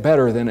little bit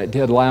better than it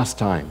did last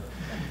time.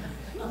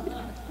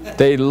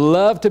 They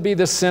love to be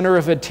the center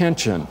of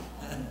attention.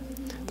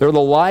 They're the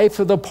life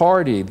of the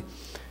party.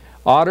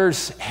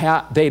 Otters,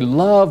 they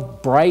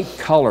love bright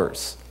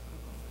colors.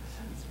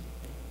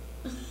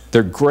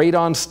 They're great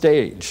on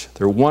stage.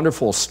 They're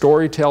wonderful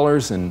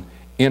storytellers and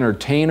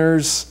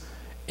entertainers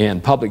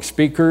and public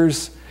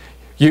speakers.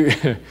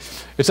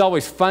 It's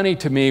always funny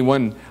to me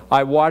when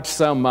I watch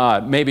some,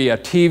 maybe a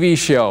TV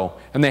show,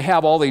 and they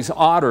have all these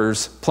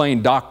otters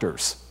playing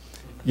doctors.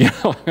 You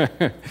know,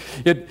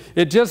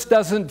 it just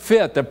doesn't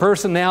fit. The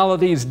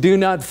personalities do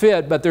not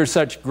fit, but they're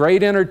such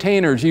great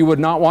entertainers. You would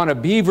not want a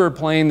beaver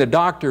playing the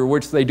doctor,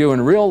 which they do in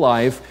real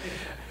life,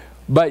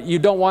 but you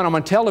don't want them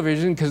on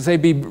television because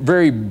they'd be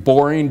very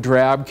boring,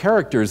 drab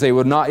characters. It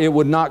would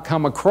not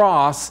come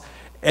across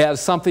as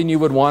something you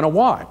would want to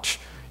watch.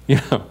 You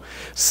know.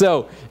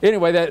 So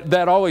anyway,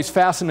 that always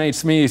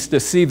fascinates me, is to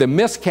see the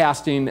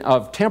miscasting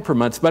of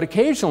temperaments, but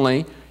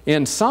occasionally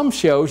in some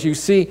shows you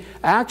see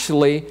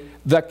actually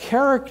the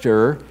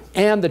character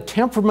and the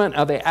temperament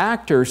of the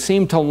actor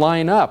seem to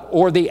line up,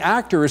 or the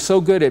actor is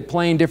so good at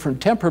playing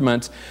different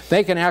temperaments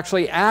they can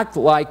actually act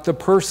like the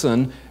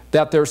person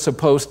that they're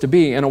supposed to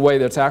be in a way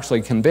that's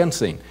actually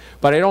convincing.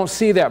 But I don't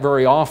see that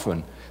very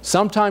often.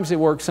 Sometimes it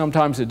works,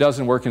 sometimes it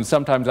doesn't work, and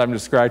sometimes I'm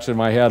just scratching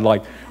my head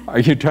like, are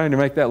you trying to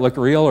make that look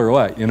real or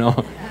what, you know?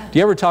 Do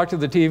you ever talk to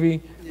the TV?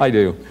 I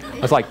do. I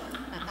was like,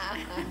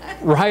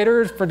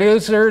 writers,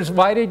 producers,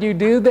 why did you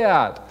do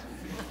that?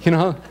 You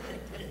know?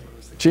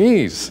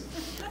 Jeez.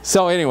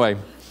 So anyway,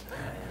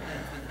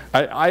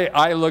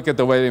 I look at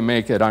the way they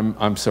make it.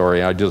 I'm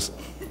sorry. I just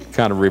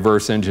kind of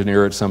reverse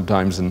engineer it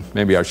sometimes, and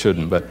maybe I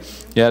shouldn't. But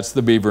yeah, it's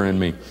the beaver in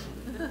me.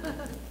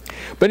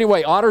 But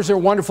anyway, otters are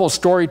wonderful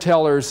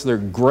storytellers. They're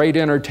great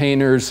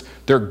entertainers.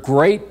 They're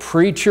great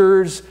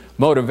preachers,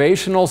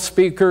 motivational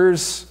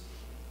speakers.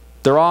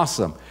 They're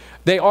awesome.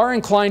 They are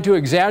inclined to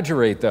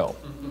exaggerate, though.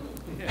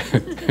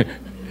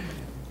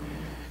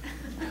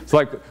 It's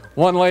like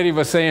one lady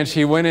was saying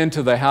she went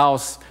into the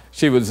house.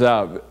 She was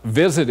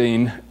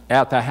visiting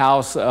at the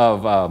house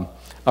of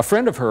a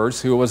friend of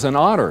hers who was an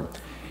otter.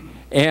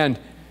 And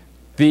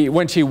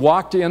when she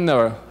walked in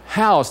the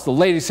house, the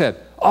lady said,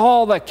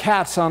 all the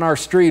cats on our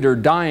street are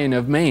dying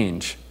of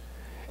mange.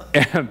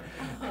 And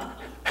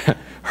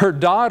her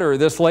daughter,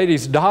 this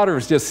lady's daughter,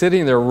 was just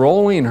sitting there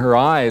rolling her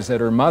eyes at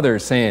her mother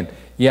saying,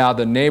 yeah,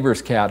 the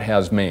neighbor's cat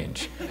has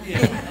mange.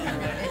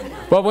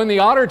 But when the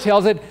otter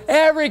tells it,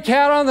 every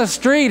cat on the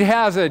street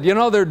has it. You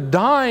know, they're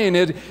dying.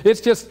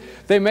 It's just,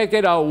 they make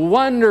it a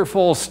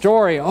wonderful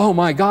story. Oh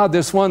my God,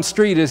 this one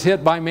street is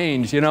hit by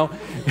mange, you know.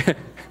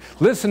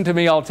 Listen to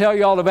me, I'll tell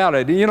you all about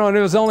it. You know, and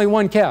it was only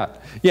one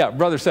cat. Yeah,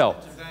 Brother Sel.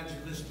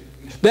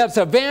 That's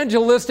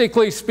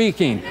evangelistically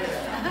speaking.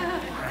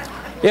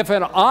 If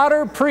an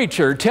otter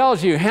preacher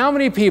tells you how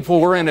many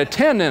people were in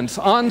attendance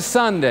on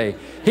Sunday,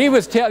 he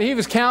was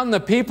counting the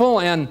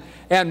people, and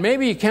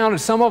maybe he counted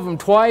some of them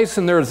twice,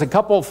 and there was a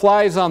couple of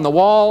flies on the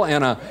wall,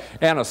 and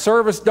a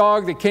service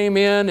dog that came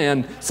in,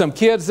 and some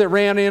kids that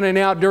ran in and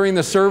out during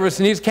the service,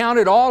 and he's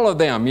counted all of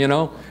them, you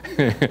know.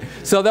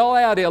 So they'll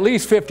add at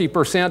least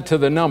 50% to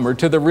the number,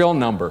 to the real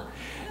number.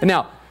 And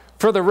now,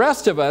 for the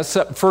rest of us,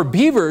 for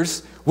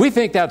beavers, we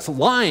think that's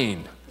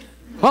lying.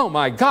 Oh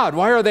my God,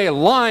 why are they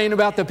lying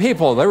about the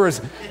people? There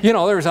was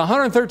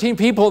 113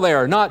 people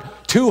there,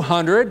 not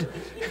 200.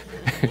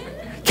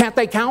 Can't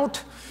they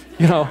count?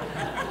 You know.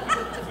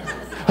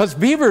 Us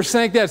beavers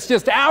think that's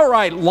just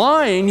outright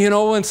lying, you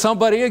know, when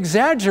somebody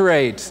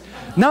exaggerates.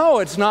 No,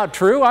 it's not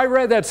true. I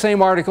read that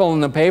same article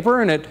in the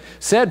paper, and it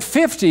said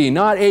 50,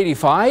 not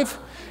 85.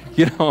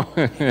 You know.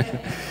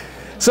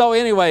 So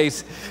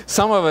anyways,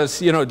 some of us,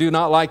 you know, do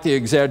not like the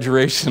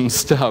exaggeration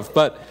stuff,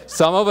 but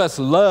some of us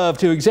love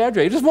to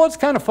exaggerate. Just, well, it's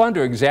kind of fun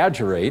to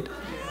exaggerate.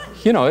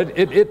 You know,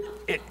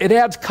 it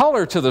adds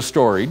color to the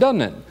story,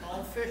 doesn't it?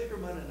 All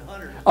fishermen and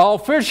hunters. All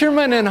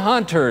fishermen and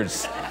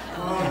hunters.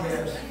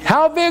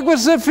 How big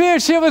was the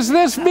fish? It was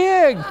this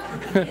big.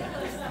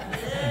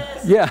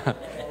 Yeah,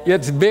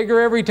 it's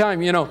bigger every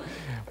time. You know,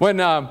 when,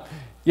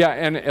 yeah,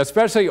 and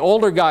especially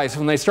older guys,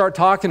 when they start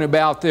talking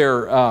about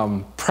their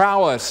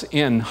prowess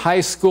in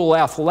high school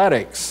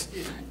athletics.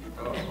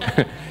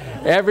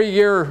 Every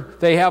year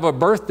they have a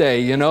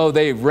birthday, you know,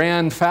 they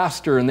ran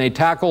faster and they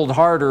tackled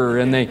harder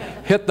and they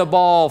hit the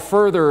ball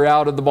further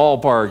out of the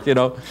ballpark, you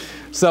know.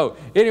 So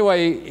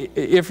anyway,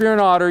 if you're an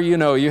otter, you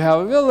know, you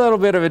have a little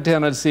bit of a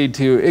tendency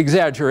to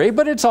exaggerate,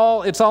 but it's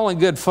all in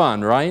good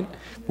fun, right?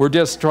 We're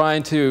just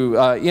trying to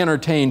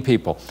entertain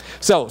people.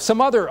 So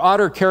some other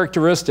otter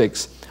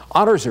characteristics.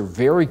 Otters are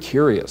very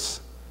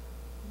curious,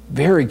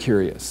 very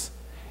curious.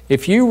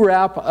 If you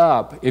wrap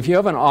up, if you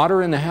have an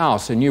otter in the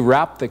house and you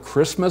wrap the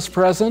Christmas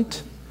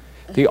present,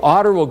 the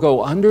otter will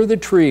go under the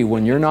tree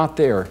when you're not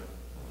there.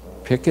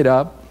 Pick it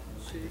up,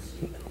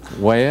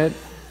 weigh it,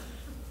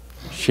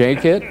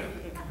 shake it.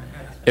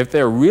 If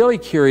they're really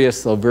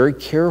curious, they'll very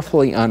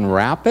carefully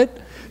unwrap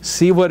it,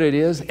 see what it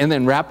is, and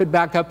then wrap it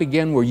back up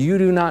again where you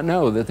do not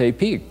know that they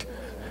peeked.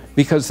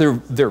 Because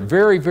they're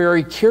very,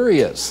 very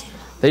curious.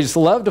 They just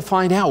love to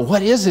find out,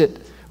 what is it?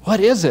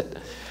 What is it?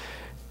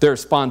 They're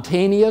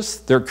spontaneous,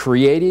 they're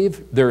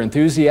creative, they're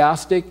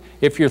enthusiastic.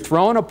 If you're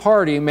throwing a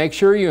party, make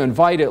sure you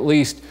invite at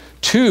least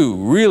 2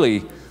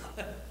 really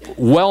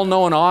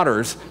well-known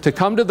otters to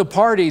come to the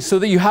party so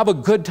that you have a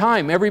good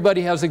time.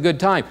 Everybody has a good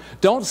time.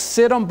 Don't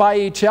sit them by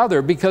each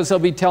other because they'll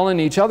be telling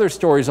each other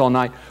stories all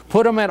night.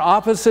 Put them at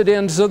opposite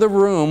ends of the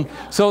room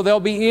so they'll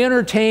be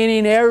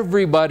entertaining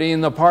everybody,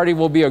 and the party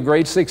will be a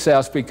great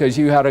success because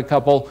you had a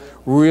couple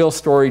real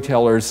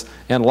storytellers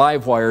and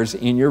live wires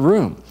in your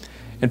room.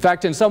 In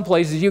fact, in some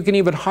places you can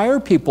even hire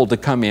people to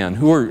come in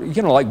who are,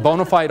 you know, like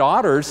bona fide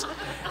otters,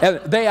 and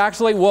they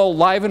actually will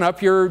liven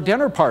up your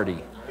dinner party.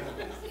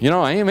 You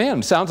know,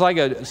 amen. Sounds like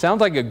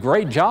a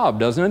great job,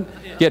 doesn't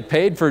it? Get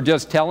paid for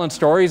just telling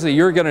stories that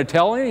you're going to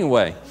tell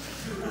anyway.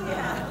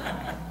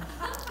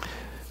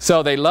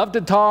 So they love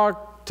to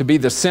talk, to be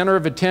the center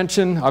of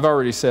attention. I've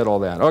already said all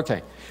that.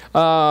 Okay.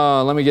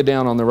 Let me get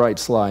down on the right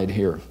slide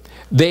here.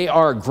 They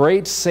are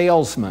great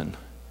salesmen.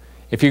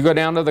 If you go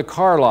down to the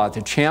car lot,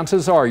 the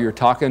chances are you're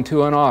talking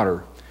to an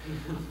otter.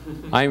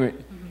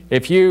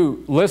 If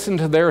you listen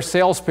to their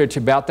sales pitch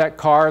about that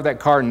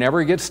car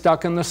never gets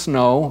stuck in the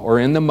snow or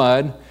in the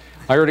mud.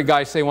 I heard a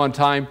guy say one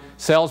time,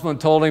 salesman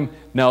told him,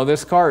 no,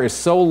 this car is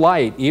so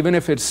light, even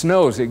if it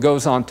snows, it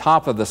goes on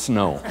top of the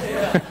snow.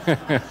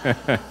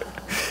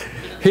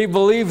 He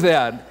believed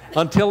that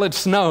until it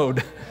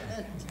snowed.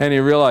 And he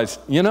realized,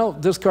 you know,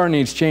 this car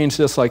needs change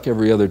just like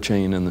every other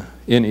chain in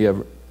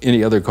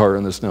any other car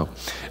in the snow.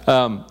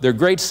 They're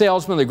great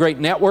salesmen, they're great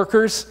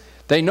networkers.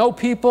 They know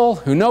people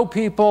who know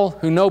people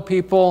who know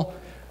people,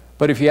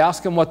 but if you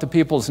ask them what the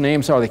people's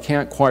names are, they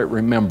can't quite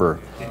remember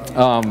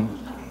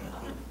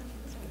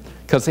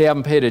because they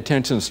haven't paid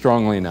attention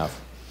strongly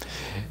enough.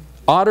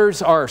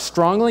 Otters are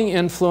strongly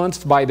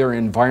influenced by their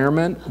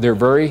environment. They're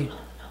very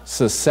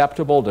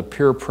susceptible to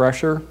peer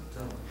pressure.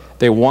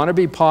 They want to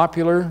be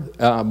popular.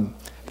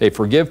 They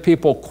forgive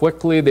people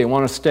quickly. They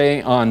want to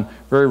stay on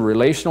very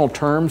relational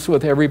terms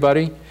with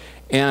everybody.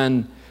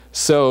 And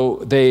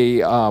so they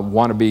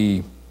want to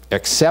be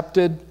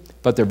accepted,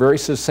 but they're very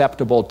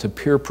susceptible to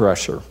peer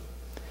pressure.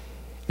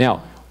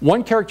 Now,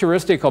 one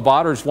characteristic of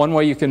otters, one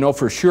way you can know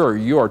for sure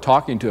you are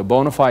talking to a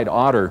bona fide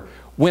otter,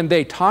 when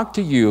they talk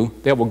to you,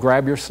 they will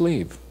grab your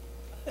sleeve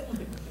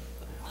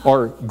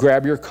or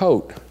grab your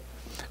coat.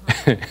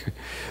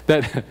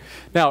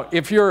 Now,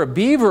 if you're a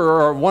beaver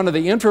or one of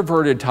the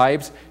introverted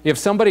types, if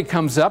somebody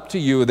comes up to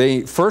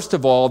you, first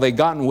of all, they've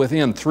gotten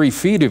within 3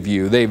 feet of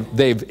you.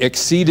 They've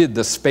exceeded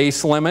the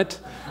space limit.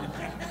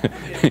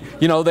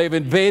 You know, they've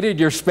invaded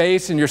your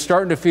space and you're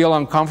starting to feel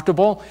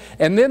uncomfortable.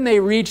 And then they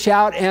reach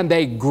out and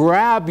they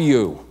grab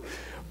you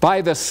by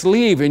the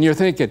sleeve and you're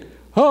thinking,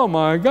 oh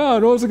my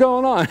God, what's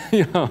going on?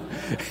 You know.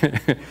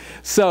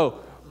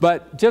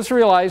 But just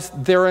realize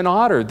they're an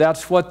otter.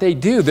 That's what they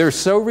do. They're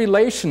so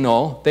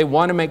relational, they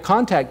want to make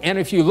contact. And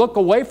if you look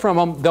away from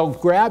them, they'll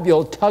grab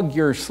you, tug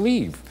your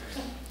sleeve.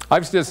 I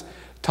was just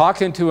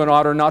talking to an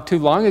otter not too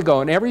long ago,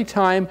 and every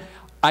time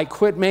I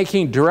quit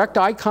making direct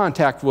eye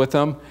contact with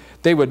them,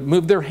 they would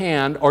move their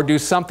hand or do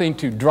something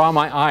to draw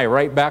my eye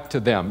right back to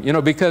them. You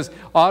know, because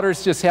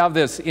otters just have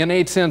this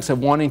innate sense of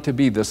wanting to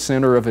be the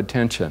center of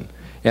attention.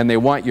 And they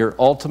want your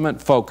ultimate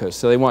focus.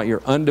 So they want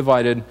your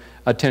undivided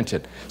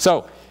attention.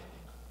 So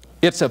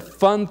it's a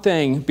fun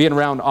thing being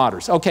around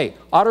otters. Okay,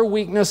 otter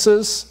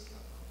weaknesses.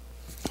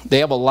 They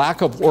have a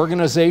lack of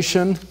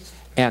organization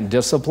and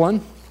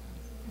discipline.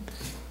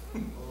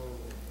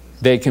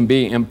 They can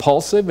be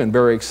impulsive and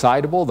very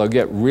excitable. They'll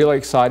get really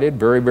excited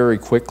very, very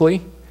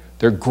quickly.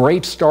 They're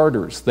great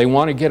starters. They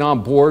want to get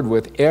on board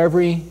with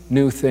every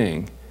new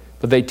thing,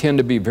 but they tend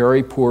to be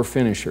very poor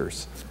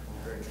finishers.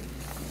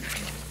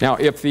 Now,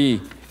 if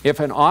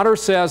an otter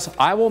says,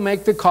 I will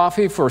make the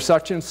coffee for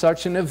such and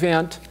such an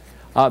event,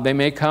 they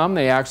may come.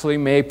 They actually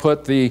may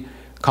put the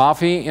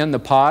coffee in the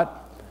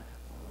pot,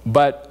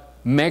 but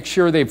make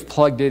sure they've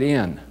plugged it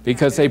in,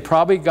 because they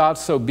probably got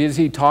so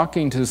busy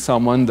talking to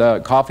someone, the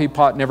coffee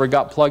pot never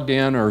got plugged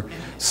in or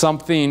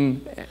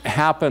something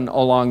happened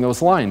along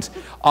those lines.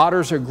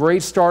 Otters are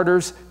great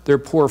starters, they're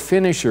poor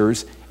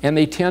finishers, and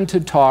they tend to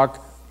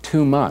talk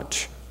too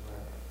much.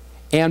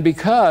 And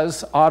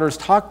because otters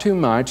talk too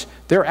much,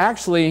 they're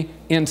actually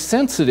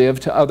insensitive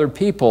to other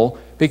people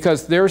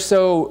because they're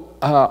so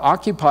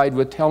occupied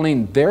with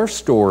telling their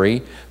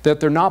story that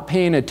they're not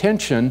paying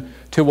attention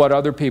to what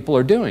other people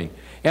are doing.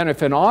 And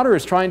if an otter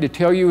is trying to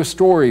tell you a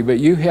story, but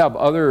you have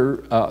other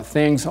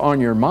things on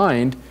your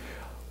mind,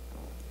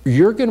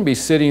 you're going to be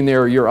sitting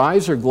there, your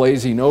eyes are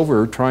glazing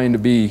over, trying to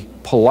be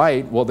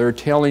polite while they're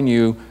telling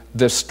you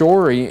the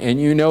story,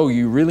 and you know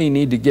you really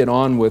need to get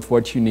on with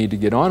what you need to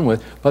get on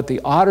with, but the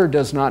otter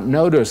does not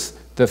notice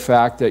the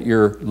fact that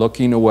you're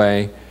looking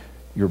away,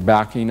 you're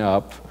backing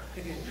up,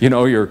 you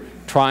know, you're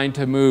trying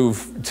to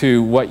move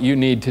to what you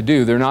need to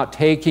do. They're not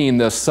taking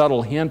the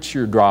subtle hints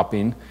you're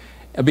dropping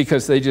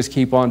because they just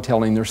keep on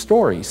telling their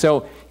story.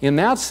 So in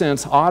that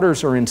sense,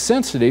 otters are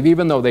insensitive.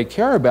 Even though they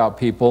care about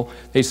people,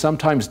 they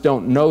sometimes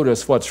don't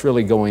notice what's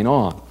really going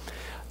on.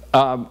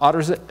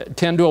 Otters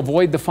tend to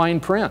avoid the fine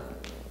print.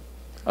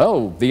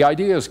 Oh, the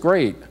idea is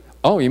great.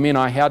 Oh, you mean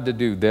I had to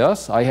do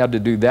this? I had to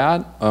do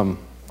that?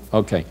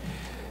 Okay.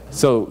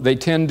 So they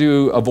tend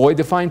to avoid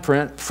the fine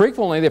print.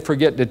 Frequently, they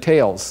forget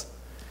details.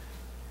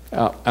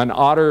 An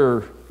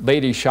otter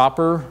lady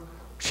shopper,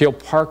 she'll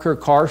park her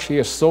car. She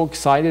is so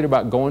excited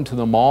about going to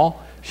the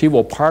mall. She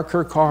will park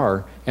her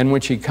car, and when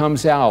she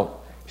comes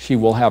out, she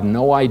will have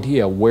no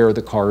idea where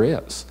the car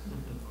is.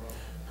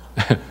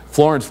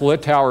 Florence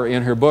Littauer,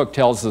 in her book,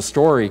 tells the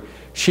story.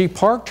 She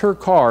parked her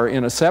car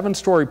in a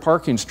 7-story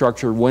parking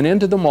structure, went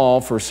into the mall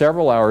for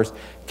several hours,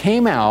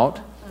 came out,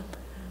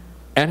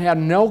 and had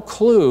no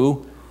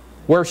clue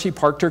where she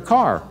parked her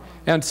car.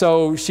 And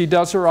so she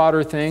does her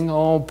otter thing.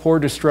 Oh, poor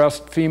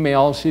distressed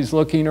female. She's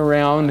looking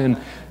around,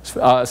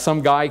 and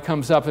some guy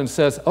comes up and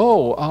says,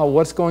 oh,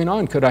 what's going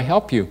on? Could I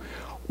help you?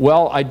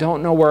 Well, I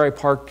don't know where I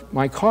parked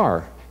my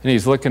car. And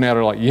he's looking at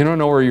her like, you don't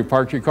know where you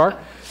parked your car?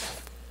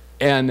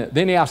 And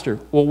then he asked her,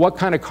 well, what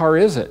kind of car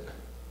is it?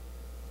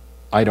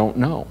 I don't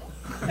know.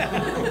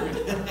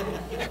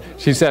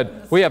 She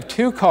said, we have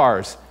 2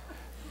 cars.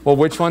 Well,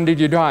 which one did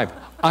you drive?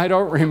 I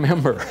don't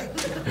remember.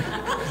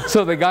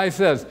 So the guy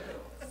says,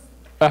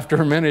 after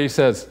a minute, he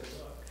says,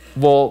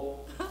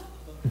 well,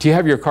 do you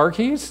have your car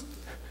keys?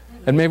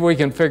 And maybe we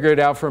can figure it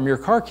out from your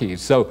car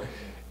keys. So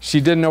she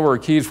didn't know where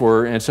her keys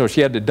were, and so she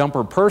had to dump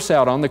her purse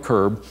out on the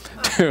curb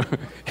to,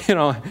 you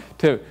know,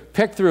 to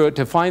pick through it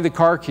to find the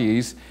car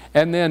keys.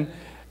 And then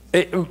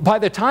by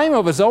the time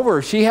it was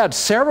over, she had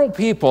several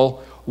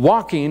people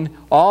walking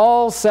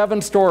all 7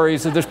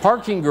 stories of this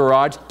parking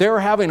garage. They were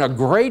having a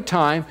great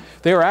time.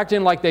 They were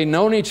acting like they'd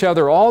known each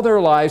other all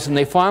their lives, and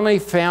they finally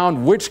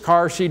found which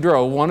car she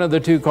drove, one of the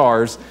 2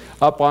 cars,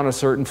 up on a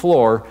certain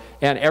floor,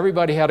 and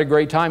everybody had a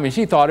great time, and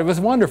she thought it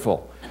was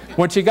wonderful.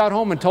 When she got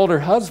home and told her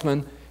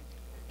husband,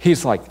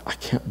 he's like, I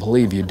can't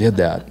believe you did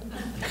that.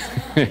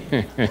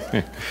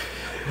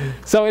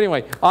 So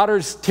anyway,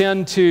 otters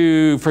tend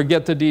to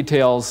forget the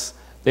details.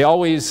 They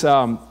always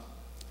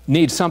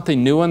need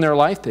something new in their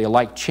life. They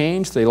like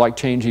change. They like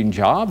changing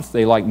jobs.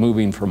 They like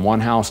moving from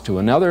one house to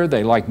another.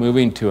 They like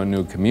moving to a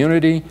new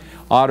community.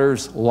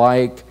 Otters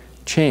like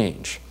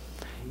change.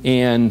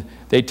 And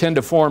they tend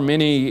to form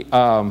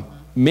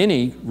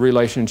many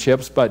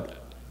relationships,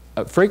 but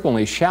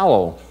frequently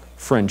shallow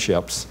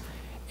friendships.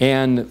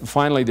 And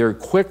finally, they're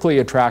quickly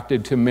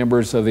attracted to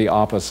members of the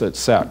opposite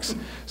sex.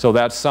 So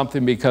that's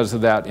something because of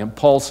that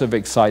impulsive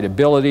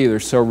excitability. They're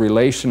so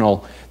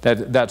relational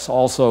that that's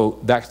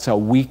a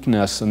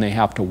weakness, and they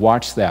have to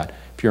watch that.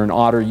 If you're an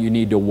otter, you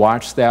need to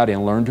watch that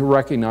and learn to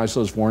recognize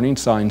those warning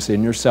signs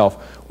in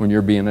yourself when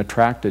you're being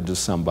attracted to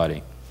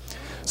somebody.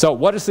 So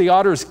what is the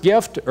otter's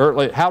gift?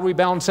 Or how do we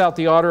balance out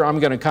the otter? I'm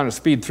going to kind of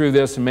speed through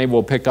this, and maybe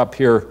we'll pick up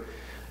here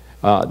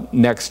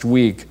next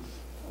week.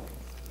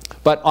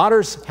 But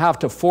otters have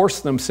to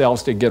force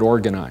themselves to get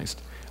organized.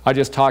 I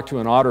just talked to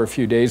an otter a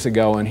few days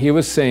ago, and he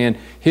was saying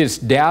his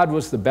dad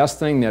was the best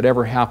thing that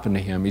ever happened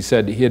to him. He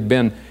said he had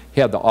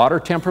the otter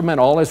temperament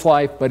all his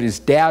life, but his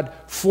dad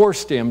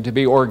forced him to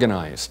be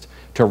organized,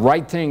 to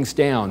write things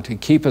down, to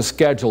keep a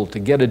schedule, to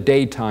get a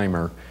day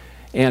timer,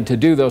 and to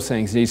do those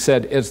things. And he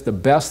said, it's the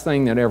best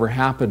thing that ever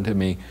happened to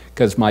me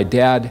because my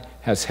dad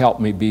has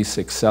helped me be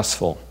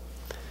successful.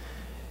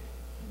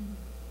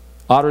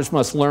 Otters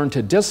must learn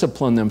to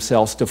discipline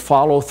themselves to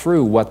follow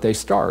through what they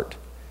start.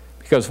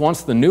 Because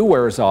once the new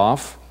wears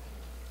off,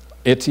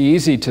 it's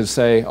easy to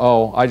say,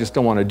 oh, I just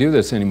don't want to do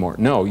this anymore.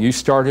 No, you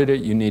started it,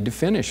 you need to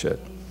finish it.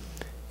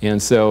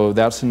 And so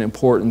that's an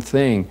important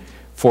thing.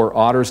 For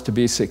otters to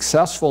be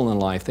successful in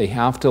life, they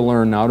have to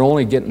learn not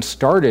only getting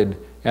started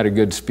at a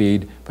good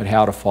speed, but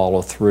how to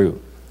follow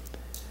through.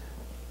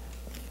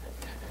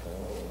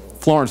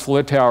 Florence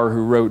Littauer,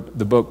 who wrote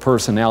the book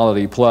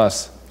Personality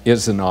Plus,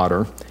 is an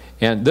otter.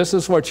 And this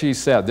is what she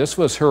said. This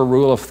was her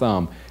rule of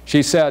thumb.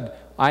 She said,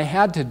 I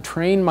had to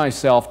train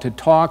myself to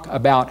talk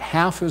about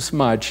half as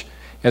much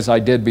as I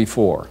did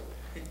before.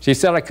 She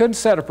said, I couldn't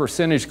set a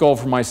percentage goal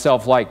for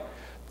myself like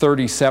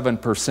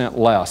 37%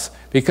 less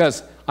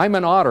because I'm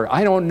an otter.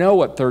 I don't know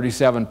what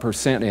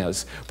 37%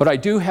 is, but I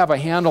do have a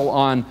handle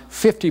on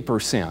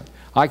 50%.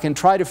 I can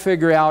try to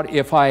figure out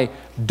if I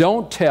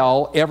don't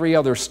tell every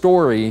other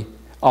story,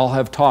 I'll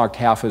have talked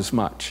half as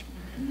much.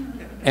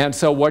 And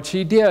so what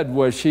she did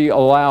was she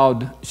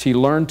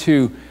learned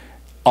to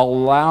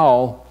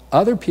allow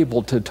other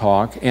people to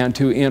talk and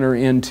to enter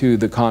into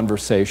the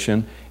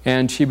conversation,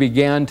 and she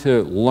began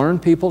to learn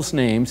people's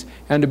names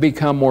and to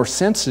become more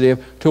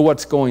sensitive to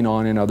what's going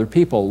on in other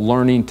people,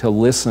 learning to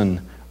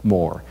listen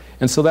more.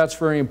 And so that's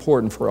very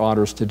important for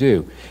otters to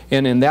do.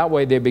 And in that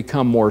way they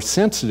become more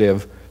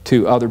sensitive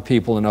to other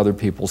people and other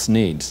people's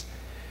needs.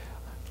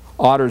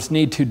 Otters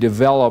need to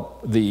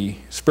develop the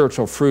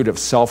spiritual fruit of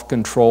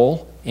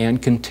self-control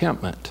and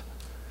contentment.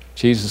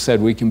 Jesus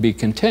said we can be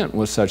content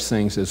with such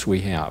things as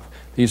we have.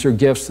 These are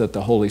gifts that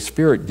the Holy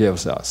Spirit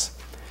gives us.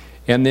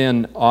 And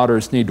then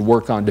otters need to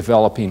work on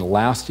developing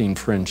lasting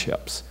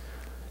friendships.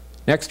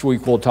 Next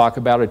week we'll talk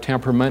about a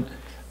temperament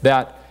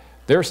that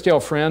they're still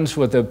friends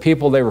with the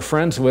people they were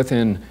friends with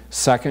in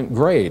 2nd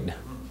grade,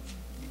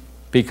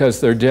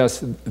 because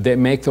they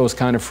make those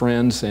kind of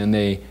friends and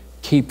they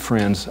keep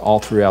friends all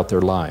throughout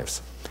their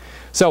lives.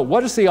 So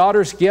what is the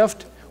otter's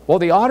gift? Well,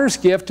 the otter's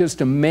gift is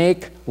to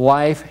make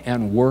life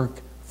and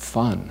work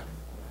fun.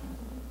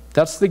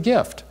 That's the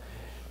gift.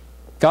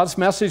 God's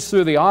message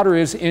through the otter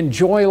is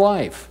enjoy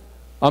life.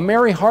 A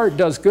merry heart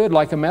does good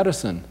like a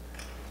medicine.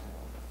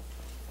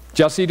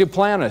 Jesse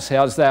Duplantis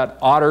has that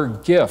otter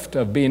gift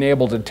of being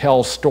able to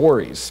tell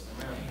stories.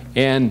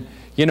 And,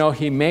 you know,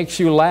 he makes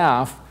you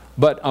laugh,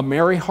 but a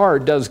merry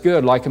heart does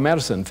good like a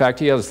medicine. In fact,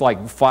 he has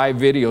like 5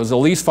 videos, at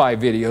least 5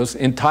 videos,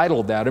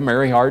 entitled that, A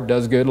Merry Heart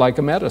Does Good Like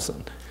a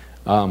Medicine.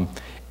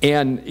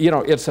 And, you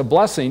know, it's a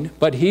blessing,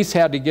 but he's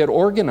had to get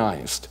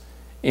organized.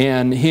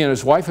 And he and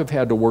his wife have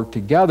had to work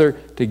together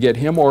to get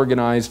him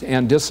organized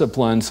and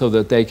disciplined so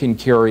that they can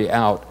carry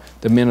out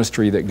the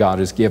ministry that God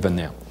has given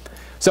them.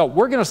 So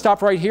we're going to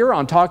stop right here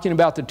on talking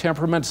about the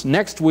temperaments.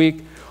 Next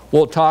week,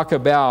 we'll talk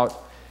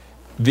about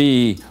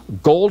the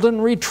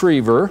golden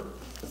retriever,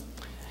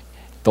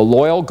 the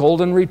loyal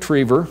golden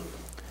retriever.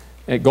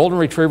 And golden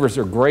retrievers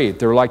are great.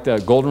 They're like the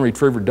golden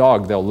retriever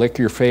dog. They'll lick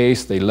your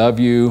face. They love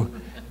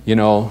you. You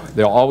know,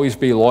 they'll always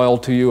be loyal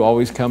to you,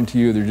 always come to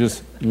you. They're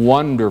just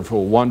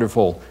wonderful,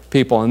 wonderful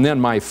people. And then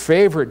my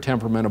favorite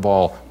temperament of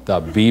all, the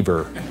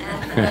beaver.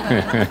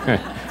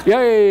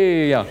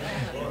 Yay!